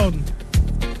down.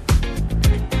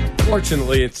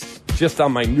 Fortunately, it's just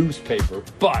on my newspaper,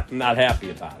 but I'm not happy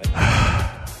about it.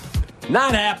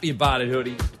 Not happy about it,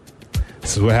 Hoodie.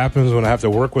 This is what happens when I have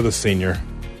to work with a senior.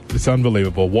 It's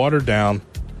unbelievable. Water down.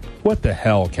 What the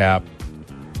hell, Cap?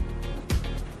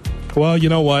 Well, you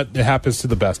know what? It happens to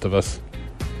the best of us.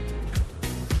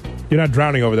 You're not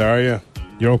drowning over there, are you?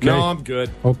 You're okay? No, I'm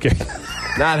good. Okay.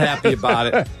 Not happy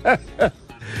about it.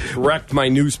 Wrecked my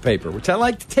newspaper, which I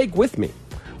like to take with me.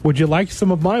 Would you like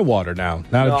some of my water now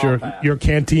that your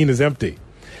canteen is empty?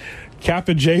 Kap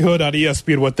and J Hood on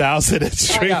ESPN 1000.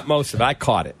 I got most of it. I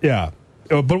caught it. Yeah.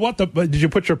 But did you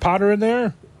put your powder in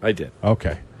there? I did.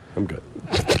 Okay. I'm good.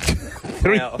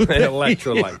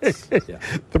 Electrolytes. Yeah.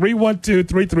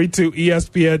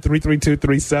 312-332-ESPN,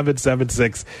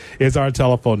 332-3776 is our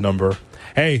telephone number.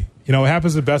 Hey, you know, it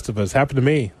happens to the best of us. It happened to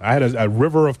me. I had a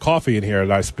river of coffee in here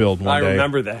that I spilled one day. I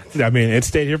remember that. I mean, it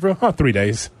stayed here for 3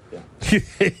 days.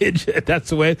 That's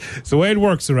the way it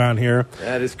works around here.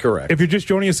 That is correct. If you're just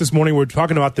joining us this morning, we're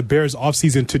talking about the Bears'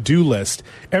 offseason to-do list.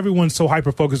 Everyone's so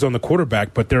hyper-focused on the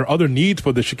quarterback, but there are other needs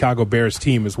for the Chicago Bears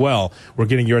team as well. We're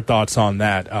getting your thoughts on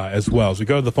that as well. As we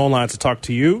go to the phone lines to talk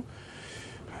to you,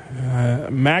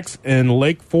 Max in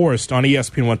Lake Forest on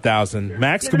ESPN 1000.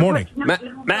 Max, good morning.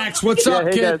 Max, what's up,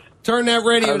 hey, kid? guys. Turn that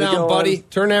radio down, buddy.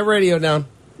 Turn that radio down.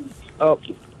 Oh,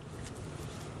 is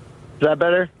that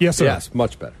better? Yes, sir. Yes,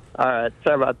 much better. All right,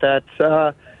 sorry about that.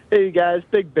 Hey, you guys,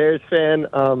 big Bears fan.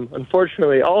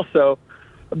 Unfortunately, also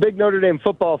a big Notre Dame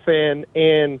football fan,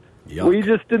 and we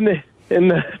just in the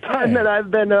time that I've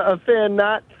been a fan,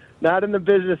 not in the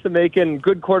business of making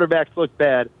good quarterbacks look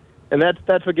bad, and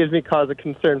that's what gives me cause of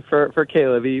concern for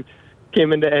Caleb. He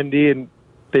came into ND and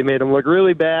they made him look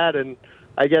really bad, and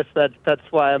I guess that's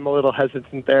why I'm a little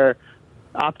hesitant there.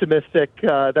 Optimistic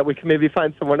that we can maybe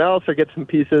find someone else or get some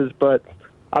pieces, but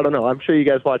I don't know. I'm sure you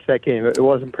guys watched that game. It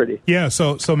wasn't pretty. Yeah,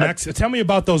 so Max, tell me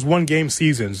about those one-game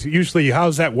seasons. Usually, how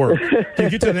does that work? Can you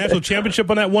get to the national championship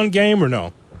on that one game or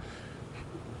no?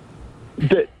 No.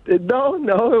 It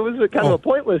was kind of a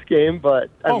pointless game, but,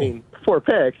 I mean, 4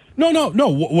 picks. No.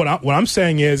 What I'm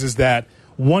saying is that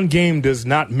one game does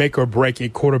not make or break a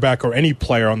quarterback or any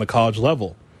player on the college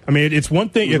level. I mean, it's one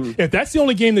thing. Mm-hmm. If that's the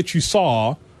only game that you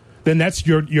saw, then that's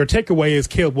your takeaway is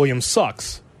Caleb Williams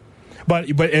sucks. But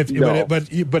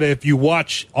if you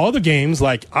watch all the games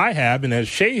like I have and as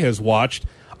Shay has watched,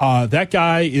 that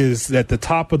guy is at the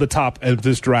top of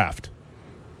this draft.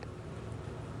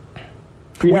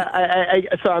 Yeah,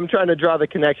 so I'm trying to draw the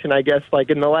connection, I guess,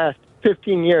 like in the last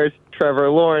 15 years,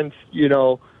 Trevor Lawrence,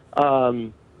 Andrew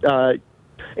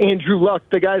Luck,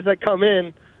 the guys that come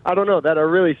in, I don't know, that are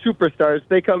really superstars,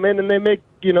 they come in and they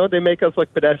make us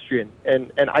look pedestrian.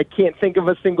 And I can't think of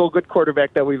a single good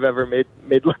quarterback that we've ever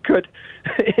made look good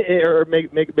or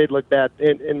made look bad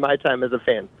in my time as a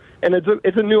fan. And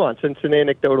it's a nuance. It's an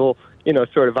anecdotal,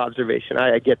 sort of observation.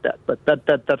 I get that, but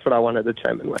that's what I wanted to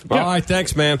chime in with. Yeah. All right,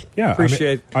 thanks, man. Yeah,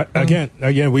 appreciate it. Again,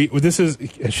 this is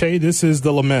Shay. This is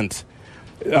the lament.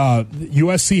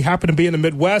 USC happened to be in the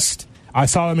Midwest. I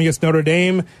saw them against Notre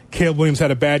Dame. Caleb Williams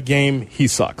had a bad game. He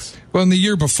sucks. Well, in the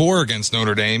year before against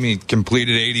Notre Dame, he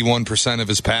completed 81% of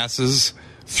his passes,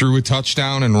 threw a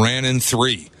touchdown, and ran in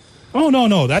 3. Oh,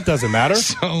 no, that doesn't matter.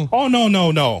 So,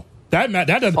 no. That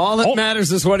doesn't. All that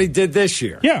matters is what he did this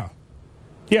year. Yeah.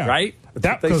 Right?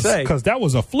 That because that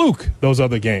was a fluke. Those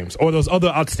other games or those other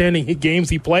outstanding games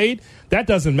he played. That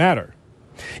doesn't matter.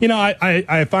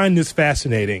 I find this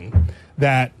fascinating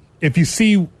that if you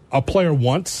see a player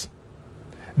once,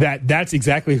 that's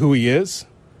exactly who he is.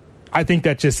 I think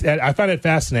I find it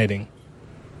fascinating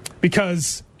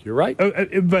because you're right.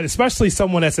 But especially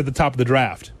someone that's at the top of the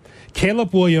draft.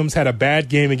 Caleb Williams had a bad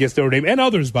game against Notre Dame and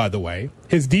others, by the way.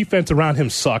 His defense around him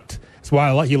sucked. That's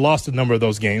why he lost a number of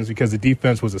those games because the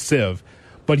defense was a sieve.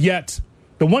 But yet,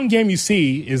 the one game you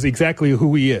see is exactly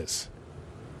who he is.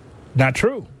 Not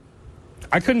true.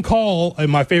 I couldn't call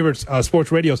my favorite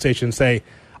sports radio station and say,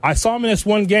 I saw him in this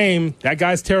one game. That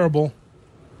guy's terrible.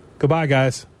 Goodbye,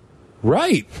 guys.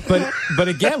 Right. But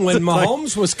again, when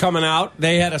Mahomes was coming out,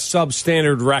 they had a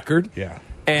substandard record. Yeah.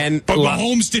 But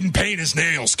Mahomes didn't paint his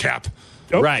nails, Cap.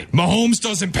 Nope. Right. Mahomes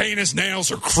doesn't paint his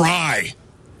nails or cry.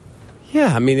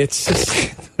 Yeah, I mean, it's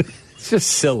just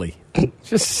silly.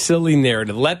 Just silly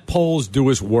narrative. Let Poles do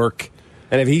his work.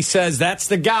 And if he says that's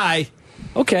the guy,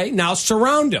 okay, now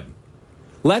surround him.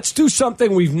 Let's do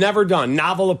something we've never done.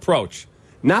 Novel approach.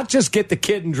 Not just get the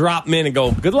kid and drop him in and go,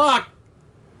 good luck.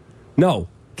 No.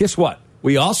 Guess what?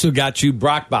 We also got you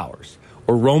Brock Bowers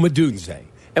or Roma Dunze.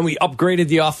 And we upgraded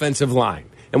the offensive line.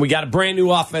 And we got a brand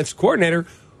new offensive coordinator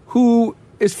who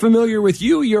is familiar with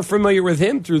you. You're familiar with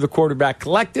him through the Quarterback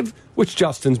Collective, which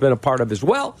Justin's been a part of as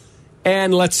well.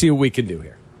 And let's see what we can do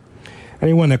here.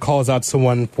 Anyone that calls out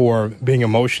someone for being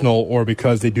emotional or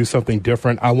because they do something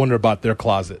different, I wonder about their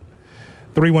closet.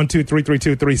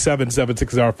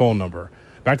 312-332-3776 is our phone number.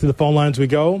 Back to the phone lines we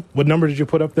go. What number did you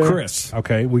put up there? Chris.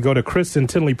 Okay, we go to Chris in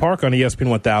Tinley Park on ESPN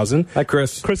 1000. Hi,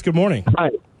 Chris. Chris, good morning. Hi.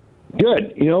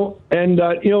 Good. Caleb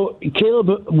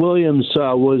Williams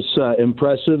was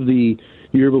impressive the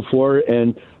year before,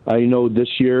 and I know this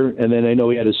year, and then I know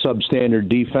he had a substandard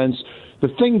defense. The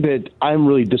thing that I'm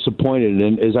really disappointed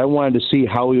in is I wanted to see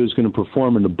how he was going to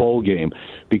perform in the bowl game,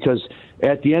 because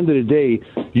at the end of the day,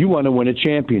 you want to win a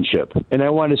championship, and I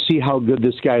want to see how good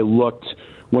this guy looked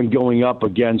when going up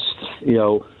against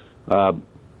their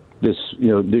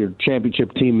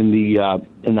championship team in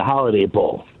the Holiday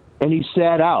Bowl, and he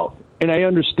sat out. And I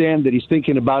understand that he's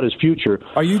thinking about his future.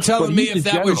 Are you telling me if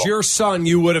that was your son,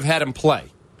 you would have had him play?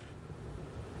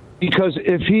 Because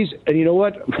if and you know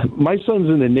what? My son's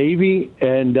in the Navy,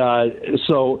 and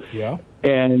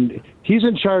and he's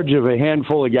in charge of a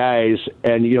handful of guys,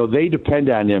 and, they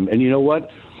depend on him. And you know what?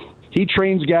 He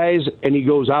trains guys, and he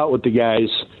goes out with the guys.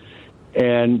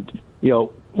 And,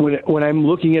 when I'm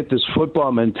looking at this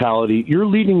football mentality, you're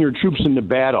leading your troops into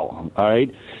battle, all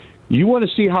right? You want to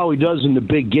see how he does in the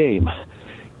big game.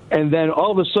 And then all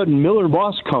of a sudden, Miller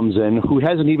Moss comes in, who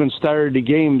hasn't even started a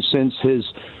game since his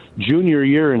junior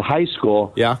year in high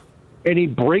school. Yeah. And he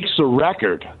breaks a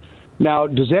record. Now,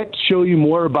 does that show you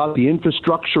more about the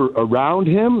infrastructure around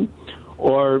him?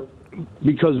 Or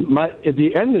because at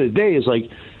the end of the day, it's like,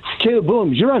 Caleb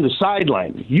Williams, you're on the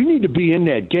sideline. You need to be in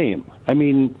that game. I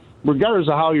mean, regardless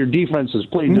of how your defense is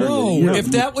played. No, if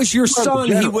that was your son,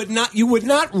 you would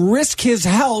not risk his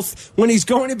health when he's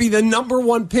going to be the number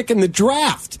one pick in the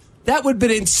draft. That would have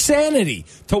been insanity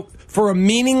for a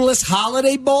meaningless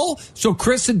Holiday Bowl. So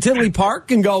Chris in Tinley Park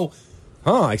can go,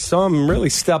 I saw him really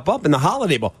step up in the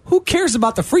Holiday Bowl. Who cares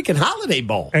about the freaking Holiday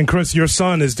Bowl? And Chris, your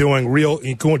son is doing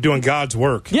God's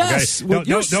work. Yes,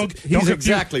 okay? he's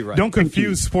exactly right. Don't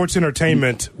confuse sports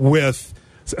entertainment with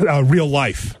real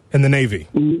life in the Navy.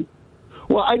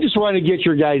 Well, I just want to get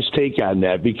your guys' take on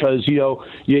that because,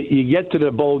 you get to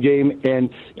the bowl game, and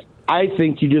I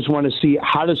think you just want to see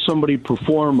how does somebody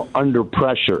perform under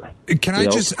pressure.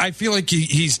 I feel like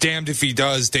he's damned if he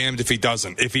does, damned if he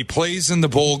doesn't. If he plays in the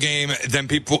bowl game, then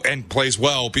plays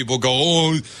well, people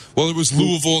go, it was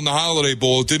Louisville in the Holiday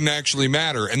Bowl. It didn't actually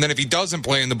matter. And then if he doesn't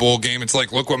play in the bowl game, it's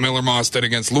like, look what Miller Moss did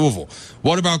against Louisville.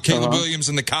 What about Caleb Williams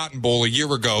in the Cotton Bowl a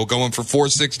year ago, going for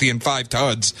 460 and 5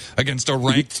 tuds against a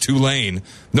ranked Tulane?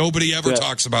 Nobody ever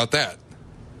talks about that.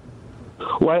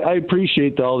 Well, I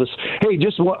appreciate all this. Hey,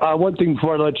 just one thing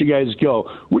before I let you guys go.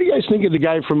 What do you guys think of the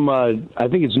guy from, I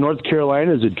think it's North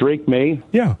Carolina? Is it Drake May?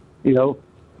 Yeah. You know?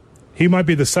 He might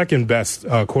be the second best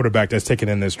quarterback that's taken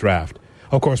in this draft.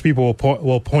 Of course, people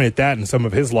will point at that in some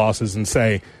of his losses and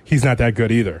say he's not that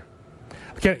good either.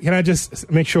 Can I just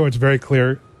make sure it's very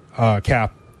clear,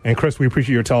 Cap? And Chris, we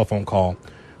appreciate your telephone call.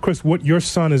 Chris, what your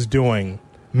son is doing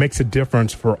makes a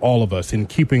difference for all of us in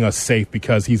keeping us safe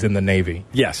because he's in the Navy.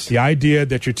 Yes. The idea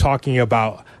that you're talking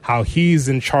about how he's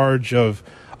in charge of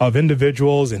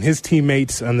individuals and his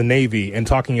teammates in the Navy and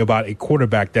talking about a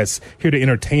quarterback that's here to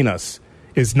entertain us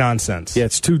is nonsense. Yeah,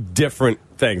 it's two different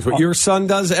things. What your son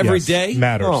does every day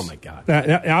matters. Oh, my God.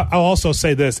 Now, I'll also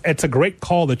say this. It's a great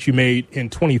call that you made in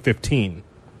 2015,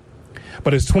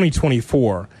 but it's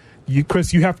 2024.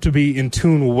 Chris, you have to be in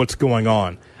tune with what's going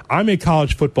on. I'm a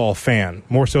college football fan,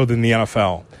 more so than the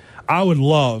NFL. I would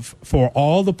love for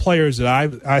all the players that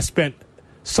I spent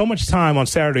so much time on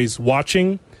Saturdays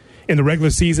watching in the regular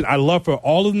season, I'd love for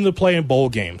all of them to play in bowl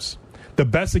games, the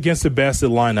best against the best that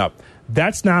line up.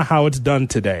 That's not how it's done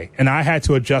today, and I had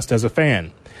to adjust as a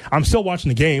fan. I'm still watching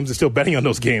the games and still betting on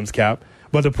those games, Cap.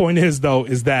 But the point is, though,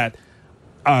 is that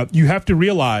you have to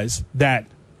realize that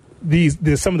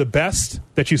some of the best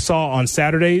that you saw on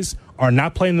Saturdays are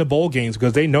not playing in the bowl games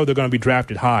because they know they're going to be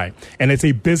drafted high. And it's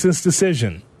a business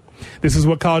decision. This is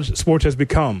what college sports has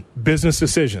become, business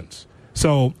decisions.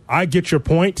 So I get your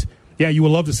point. Yeah, you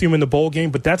would love to see him in the bowl game,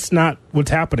 but that's not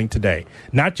what's happening today.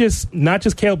 Not just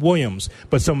Caleb Williams,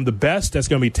 but some of the best that's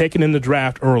going to be taken in the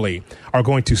draft early are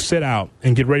going to sit out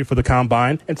and get ready for the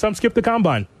combine, and some skip the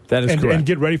combine. That is correct. And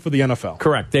get ready for the NFL.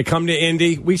 Correct. They come to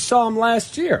Indy. We saw them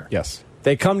last year. Yes.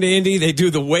 They come to Indy, they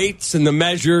do the weights and the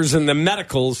measures and the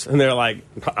medicals, and they're like,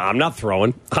 I'm not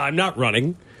throwing, I'm not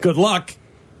running, good luck.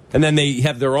 And then they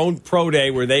have their own pro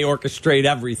day where they orchestrate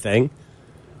everything,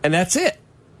 and that's it.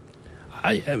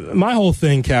 My whole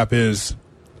thing, Cap, is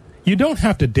you don't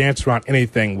have to dance around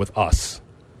anything with us.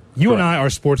 You and I are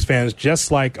sports fans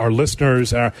just like our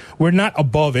listeners are. We're not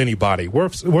above anybody. We're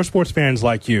sports fans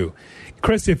like you.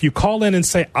 Chris, if you call in and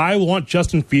say, I want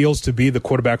Justin Fields to be the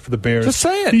quarterback for the Bears, just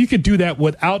say it. You could do that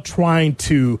without trying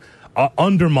to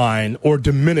undermine or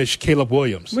diminish Caleb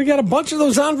Williams. We got a bunch of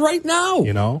those on right now.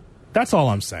 You know, that's all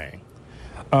I'm saying.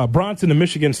 Bronson in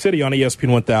Michigan City on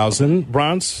ESPN 1000.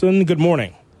 Bronson, good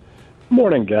morning.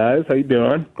 Morning, guys. How you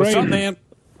doing? What's up, man?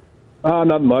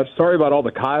 Not much. Sorry about all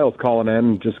the Kyles calling in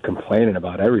and just complaining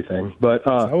about everything. But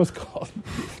I was called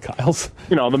Kyles.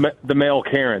 You know, the male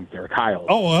Karens, they're Kyles.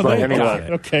 Oh, anyway. Got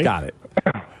it. Okay. Got it.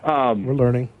 We're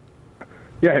learning.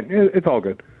 Yeah, it's all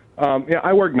good. Yeah,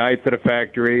 I work nights at a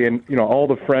factory, and, you know, all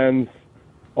the friends,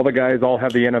 all the guys all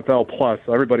have the NFL Plus.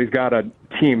 So everybody's got a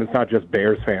team. It's not just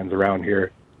Bears fans around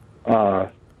here.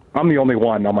 I'm the only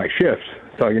one on my shift.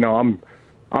 So, you know, I'm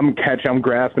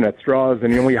grasping at straws.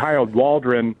 And, you know, we hired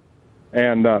Waldron,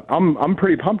 and I'm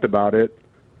pretty pumped about it.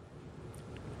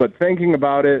 But thinking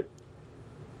about it,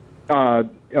 you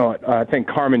know, I think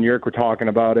Carmen Yerk were talking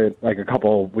about it like a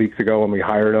couple of weeks ago when we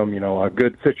hired him. You know, a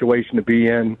good situation to be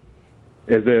in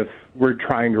is if we're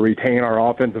trying to retain our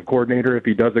offensive coordinator if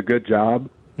he does a good job.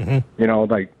 Mm-hmm. You know,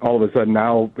 like all of a sudden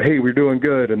now, hey, we're doing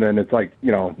good. And then it's like,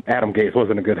 you know, Adam Gase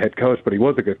wasn't a good head coach, but he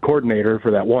was a good coordinator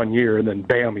for that 1 year. And then,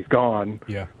 bam, he's gone.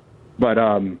 Yeah. But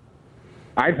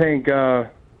I think,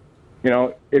 you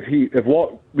know, if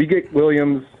we get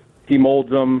Williams, he molds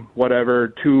them,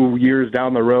 whatever, 2 years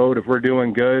down the road, if we're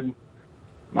doing good,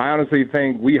 I honestly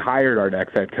think we hired our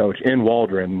next head coach in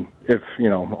Waldron if, you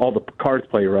know, all the cards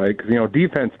play right. Because, you know,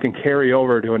 defense can carry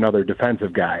over to another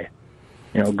defensive guy.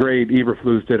 You know, great.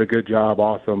 Eberflus did a good job.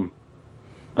 Awesome.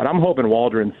 But I'm hoping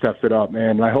Waldron steps it up,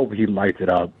 man. I hope he lights it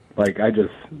up. Like,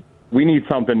 we need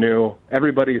something new.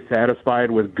 Everybody's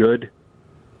satisfied with good,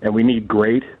 and we need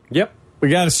great. Yep. We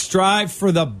got to strive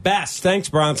for the best. Thanks,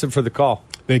 Bronson, for the call.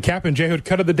 The Kap and J Hood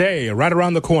cut of the day, right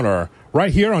around the corner,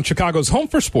 right here on Chicago's Home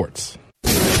for Sports.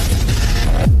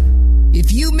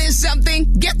 If you missed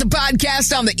something, get the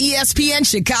podcast on the ESPN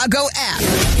Chicago app.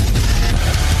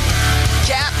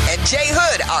 Kap and J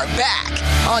Hood are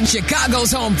back on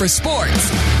Chicago's Home for Sports,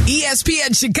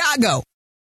 ESPN Chicago.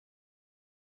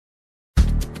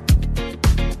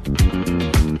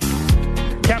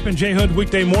 Kap and J Hood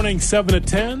weekday morning 7 to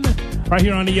 10, right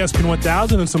here on ESPN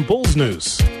 1000, and some Bulls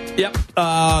news.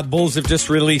 Yep. Bulls have just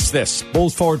released this.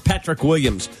 Bulls forward Patrick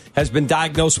Williams has been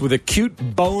diagnosed with acute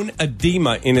bone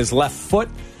edema in his left foot.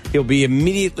 He'll be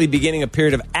immediately beginning a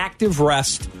period of active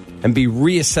rest and be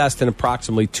reassessed in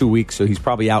approximately 2 weeks. So he's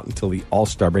probably out until the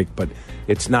All-Star break, but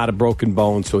it's not a broken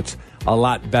bone, so it's a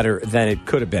lot better than it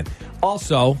could have been.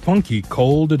 Also, funky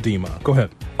cold edema. Go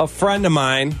ahead. A friend of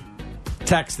mine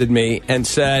texted me and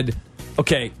said,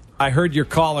 okay, I heard your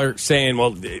caller saying,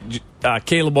 well,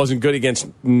 Caleb wasn't good against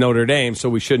Notre Dame, so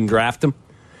we shouldn't draft him.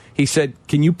 He said,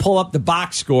 can you pull up the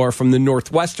box score from the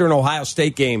Northwestern Ohio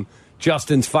State game,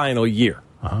 Justin's final year?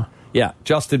 Uh-huh. Yeah,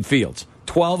 Justin Fields.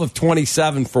 12 of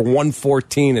 27 for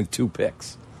 114 and 2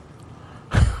 picks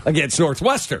against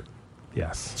Northwestern.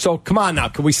 Yes. So come on now.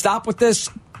 Can we stop with this?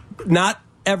 Not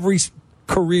every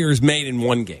career is made in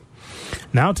one game.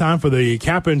 Now time for the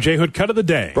Kap and J Hood Cut of the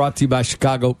Day. Brought to you by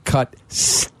Chicago Cut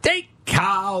Steakhouse.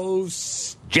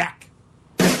 Jack.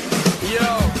 Yo.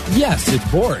 Yes, it's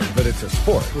boring, but it's a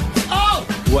sport. Oh!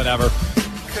 Whatever.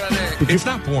 It's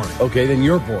not boring. Okay, then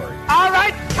you're boring. All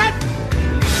right, cut.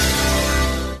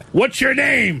 What's your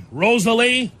name?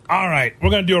 Rosalie? All right, we're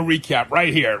going to do a recap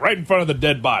right here, right in front of the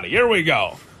dead body. Here we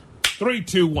go. 3,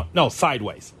 2, 1. No,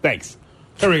 sideways. Thanks.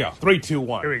 Here we go. 3, 2,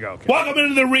 1. Here we go. Okay. Welcome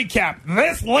into the recap.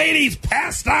 This lady's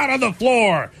passed out on the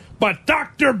floor, but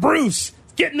Dr. Bruce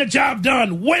getting the job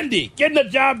done. Wendy getting the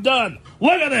job done.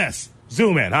 Look at this.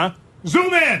 Zoom in, huh?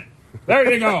 Zoom in.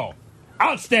 There you go.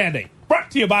 Outstanding. Brought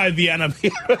to you by Vienna.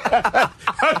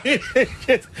 I mean,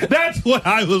 that's what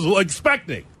I was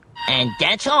expecting. And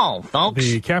that's all, folks.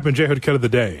 The Kap and J Hood Cut of the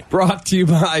Day. Brought to you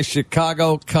by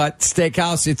Chicago Cut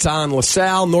Steakhouse. It's on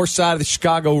LaSalle, north side of the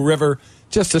Chicago River.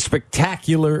 Just a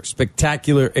spectacular,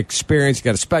 spectacular experience. You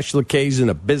got a special occasion,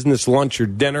 a business lunch or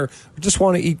dinner, or just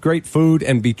want to eat great food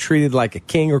and be treated like a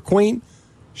king or queen.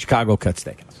 Chicago Cut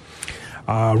Steakhouse.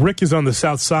 Rick is on the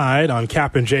south side on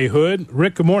Kap and J Hood.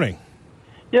 Rick, good morning.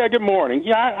 Yeah, good morning.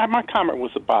 Yeah, my comment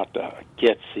was about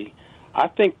Getsy. I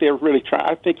think they're really trying.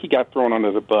 I think he got thrown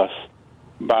under the bus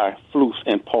by Flus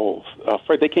and Poles.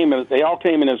 They all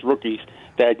came in as rookies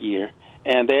that year,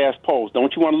 and they asked Poles,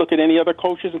 "Don't you want to look at any other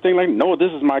coaches and things like that?" No,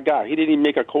 this is my guy. He didn't even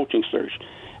make a coaching search.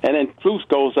 And then Flus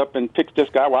goes up and picks this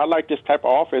guy. Well, I like this type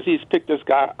of offense. He's picked this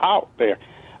guy out there,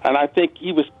 and I think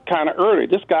he was kind of early.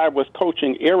 This guy was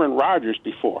coaching Aaron Rodgers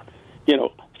before.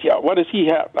 What does he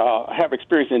have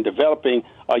experience in developing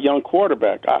a young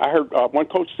quarterback? I heard one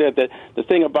coach said that the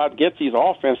thing about Getsy's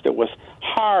offense that was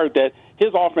hard, that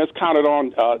his offense counted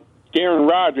on Aaron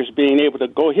Rodgers being able to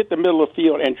go hit the middle of the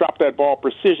field and drop that ball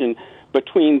precision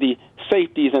between the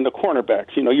safeties and the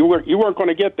cornerbacks. You weren't going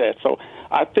to get that. So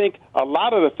I think a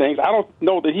lot of the things, I don't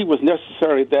know that he was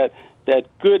necessarily that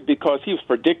good because he was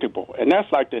predictable, and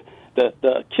that's like the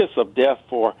kiss of death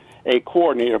for a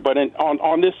coordinator. But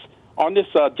on this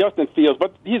Justin Fields,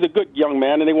 but he's a good young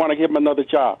man, and they want to give him another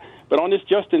job. But on this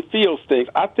Justin Fields thing,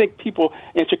 I think people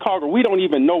in Chicago, we don't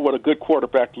even know what a good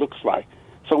quarterback looks like.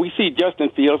 So we see Justin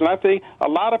Fields, and I think a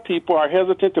lot of people are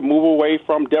hesitant to move away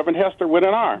from Devin Hester with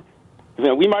an arm.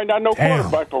 We might not know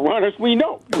quarterback, but runners we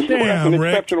know. We know that's an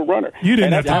exceptional runner. You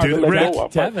didn't have to do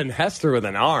that. Devin Hester with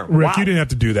an arm. Rick, wow. You didn't have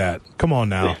to do that. Come on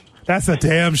now. That's a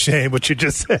damn shame what you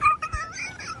just said.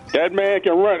 That man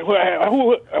can run.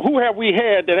 Who have we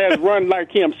had that has run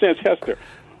like him since Hester?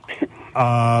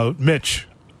 Mitch.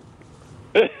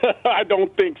 I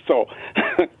don't think so.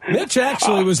 Mitch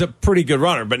actually was a pretty good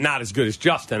runner, but not as good as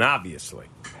Justin, obviously.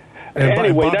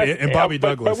 And Bobby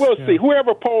Douglas. But we'll see.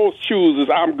 Whoever Poles chooses,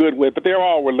 I'm good with. But they're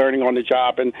all were learning on the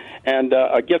job, and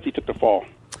I guess he took the fall.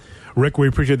 Rick, we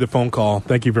appreciate the phone call.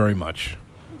 Thank you very much.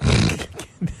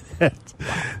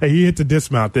 He hit the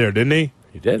dismount there, didn't he?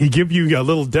 He did. He give you a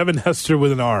little Devin Hester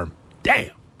with an arm.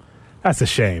 Damn. That's a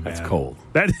shame, man. That's cold.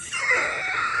 That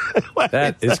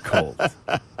is cold.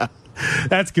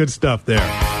 That's good stuff there.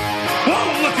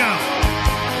 Whoa, look out.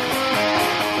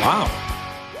 Wow.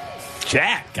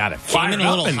 Jack got it fired Came in a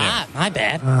little hot. My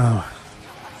bad. Oh.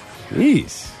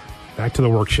 Jeez. Back to the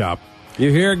workshop. You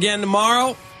here again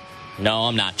tomorrow? No,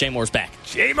 I'm not. Jay Moore's back.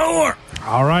 Jay Moore.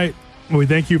 All right. We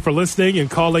thank you for listening and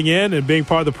calling in and being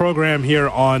part of the program here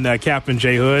on Kap and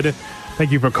J Hood.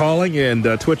 Thank you for calling and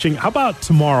twitching. How about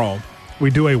tomorrow we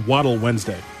do a Waddle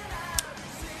Wednesday?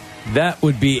 That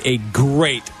would be a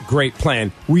great, great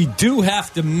plan. We do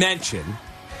have to mention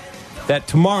that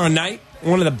tomorrow night,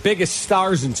 one of the biggest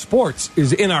stars in sports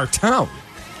is in our town.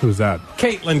 Who's that?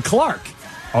 Caitlin Clark.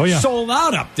 Oh, yeah. Sold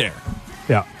out up there.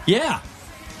 Yeah. Yeah.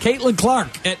 Caitlin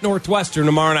Clark at Northwestern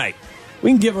tomorrow night.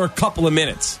 We can give her a couple of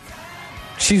minutes.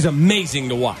 She's amazing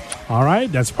to watch. All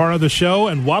right. That's part of the show.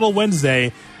 And Waddle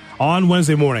Wednesday on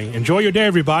Wednesday morning. Enjoy your day,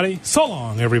 everybody. So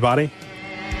long, everybody.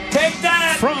 Take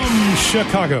that! From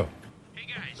Chicago.